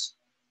notebooks.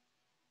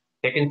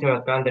 Take into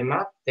account the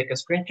map, take a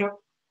screenshot,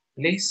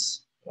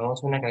 please.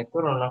 Vamos a una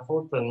captura, una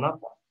foto del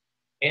mapa.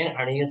 And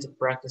I need you to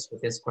practice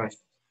with these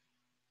questions.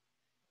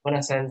 I'm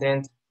gonna send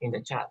them in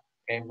the chat.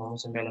 Okay,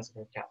 vamos a enviarlas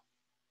en el chat.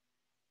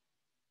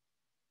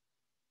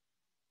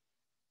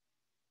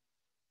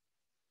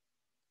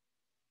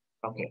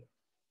 Okay.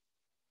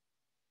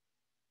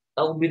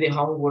 That will be the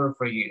homework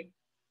for you.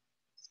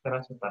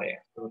 Esta su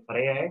tarea. Tu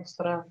tarea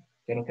extra,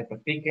 quiero que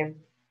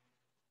practiquen.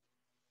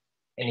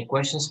 Any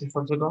questions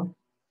before we go?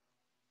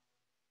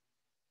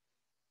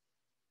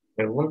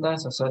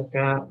 Preguntas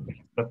acerca de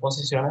las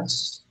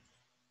preposiciones.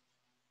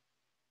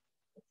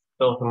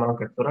 Todos tomaron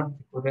captura.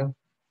 Disculpen.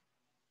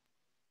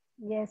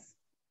 Yes.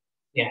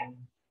 Yeah.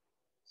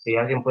 Si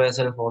alguien puede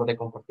hacer el favor de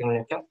compartir en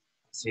el chat,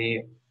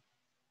 así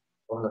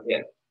pues lo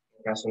tiene.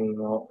 En caso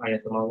no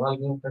haya tomado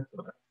alguien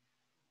captura.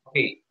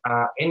 Okay.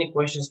 Any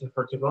questions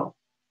before to go?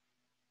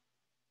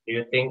 Do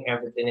you think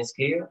everything is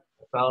clear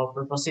about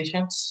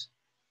prepositions?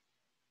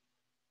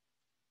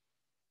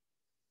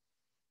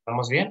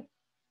 ¿Estamos bien?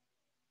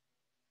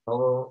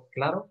 ¿Todo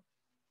claro?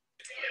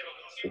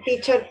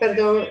 Teacher,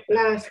 perdón,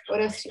 las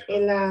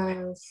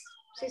oraciones,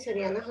 sí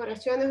serían las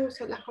oraciones,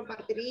 ¿usted las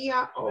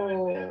compartiría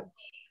o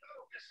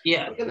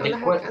Yeah, porque no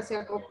las alcancé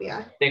a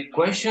copiar? The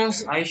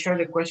questions, I share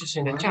the questions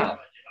in the chat,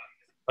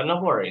 but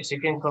no worries, you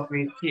can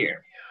copy it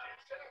here.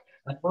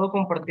 ¿Las puedo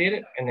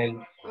compartir en el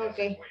Ok,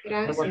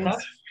 WhatsApp?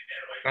 gracias.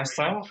 Acá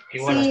están.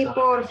 Igual Sí, las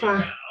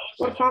porfa,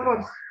 por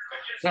favor.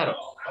 Claro,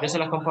 yo se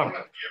las comparto.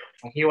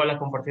 Aquí igual las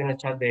compartí en el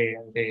chat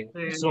de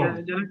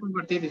Zoom. Ya las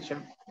compartí, teacher.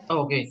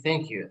 Oh, okay,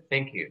 thank you,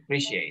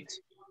 appreciate.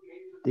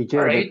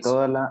 Teacher, Right.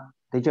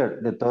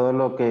 teacher, de todo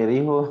lo que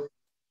dijo,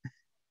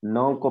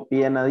 no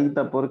copié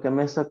nadita porque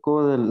me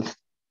sacó del...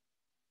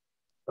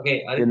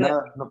 Okay, de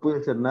nada, no pude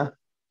hacer nada.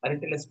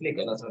 Ahorita le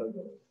explico, ¿no?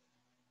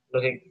 Lo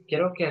que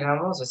quiero que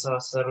hagamos es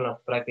hacer una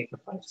práctica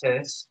para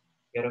ustedes.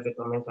 Quiero que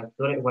tomen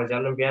captura. Igual ya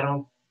lo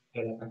enviaron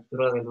la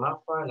captura del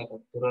mapa, la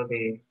captura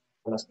de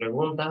las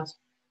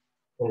preguntas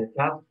en el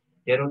chat.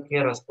 Quiero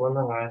que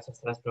respondan a esas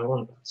tres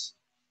preguntas.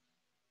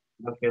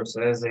 Quiero que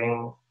ustedes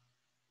den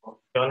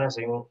opciones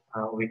en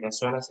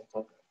ubicaciones,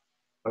 etc.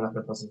 Con las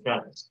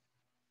preposiciones.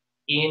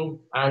 in,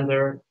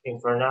 under, in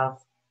front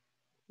of,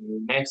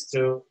 next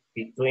to,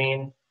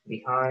 between,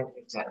 behind,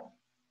 etc.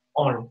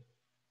 On.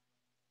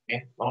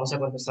 Okay. Vamos a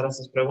contestar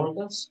estas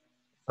preguntas.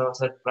 Esto va a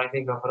ser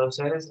práctica para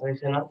ustedes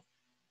adicional.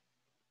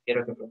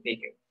 Quiero que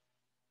practiquen.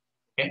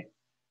 Okay.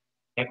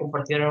 Ya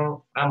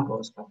compartieron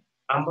ambas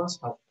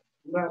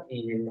captura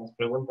y las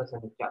preguntas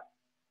en el chat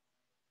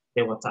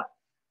de WhatsApp.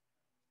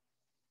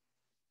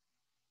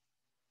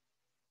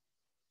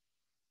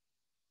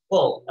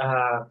 Well,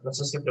 no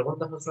sé si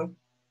preguntas, José.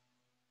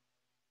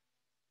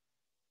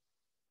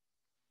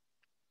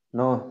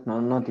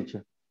 No,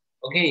 teacher.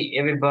 Okay,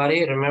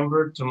 everybody,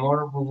 remember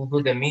tomorrow we will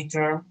do the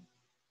midterm.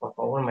 Por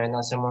favor, mañana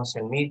hacemos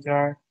el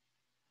midterm.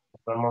 Lo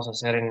podemos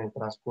hacer en el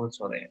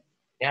transcurso de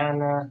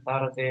mañana,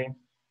 tarde,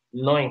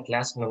 no en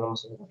clase, no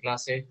vamos a hacer en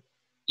clase.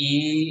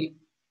 Y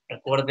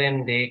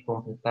recuerden de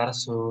completar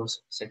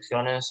sus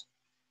secciones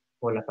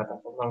por la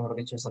plataforma, mejor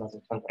dicho, hasta la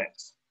sección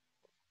 3.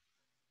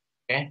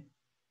 ¿Ok?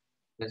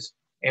 Entonces,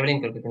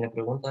 Evelyn, creo que tiene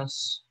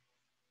preguntas.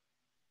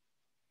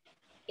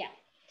 Ya.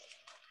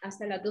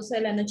 Hasta las 12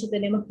 de la noche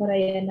tenemos para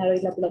llenar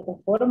hoy la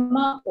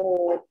plataforma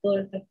o todo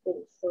el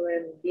transcurso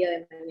del día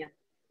de mañana.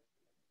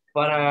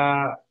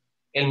 Para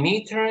el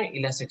midterm y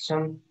la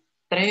sección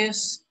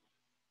 3,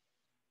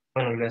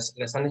 bueno,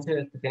 les han dicho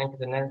que tienen que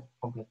tener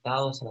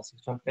completados en la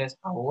sección 3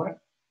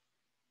 ahora,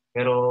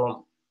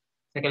 pero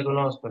sé que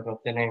algunos pues no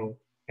tienen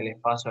el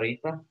espacio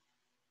ahorita,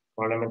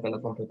 probablemente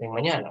lo completen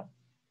mañana.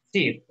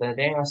 Sí,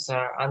 tendrían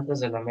hasta antes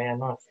de la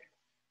medianoche,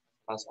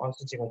 a las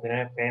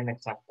 11:59 p.m.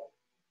 exacto,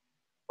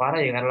 para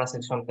llegar a la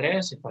sección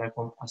 3 y para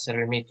hacer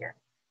el midterm.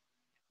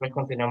 Después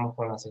continuamos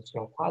con la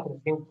sección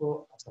 4,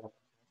 5, hasta la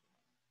próxima.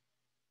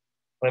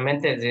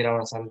 Obviamente es ir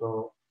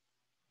avanzando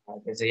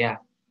desde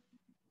ya.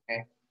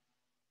 Okay.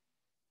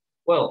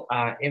 Well,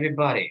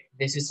 everybody,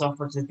 this is all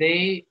for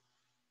today.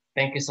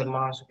 Thank you so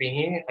much for being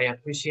here. I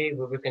appreciate it.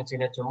 We will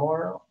continue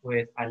tomorrow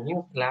with a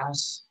new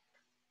class.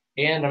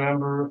 And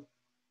remember,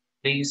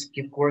 please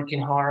keep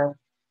working hard.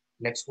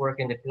 Let's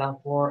work in the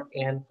platform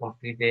and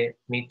complete the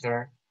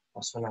midterm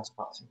as soon as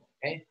possible.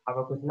 Okay. Have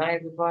a good night,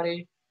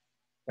 everybody.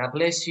 God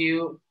bless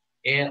you,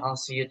 and I'll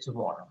see you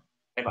tomorrow.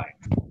 Bye-bye.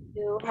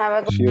 You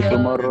have a good See you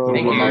tomorrow.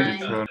 Thank Good you. night,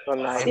 teacher.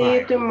 Bye-bye. See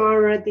you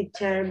tomorrow,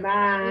 teacher.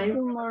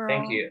 Bye.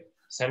 Thank you.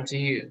 Same to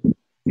you.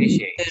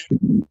 Appreciate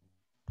it.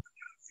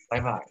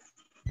 Bye-bye.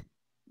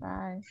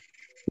 Bye.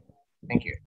 Thank you.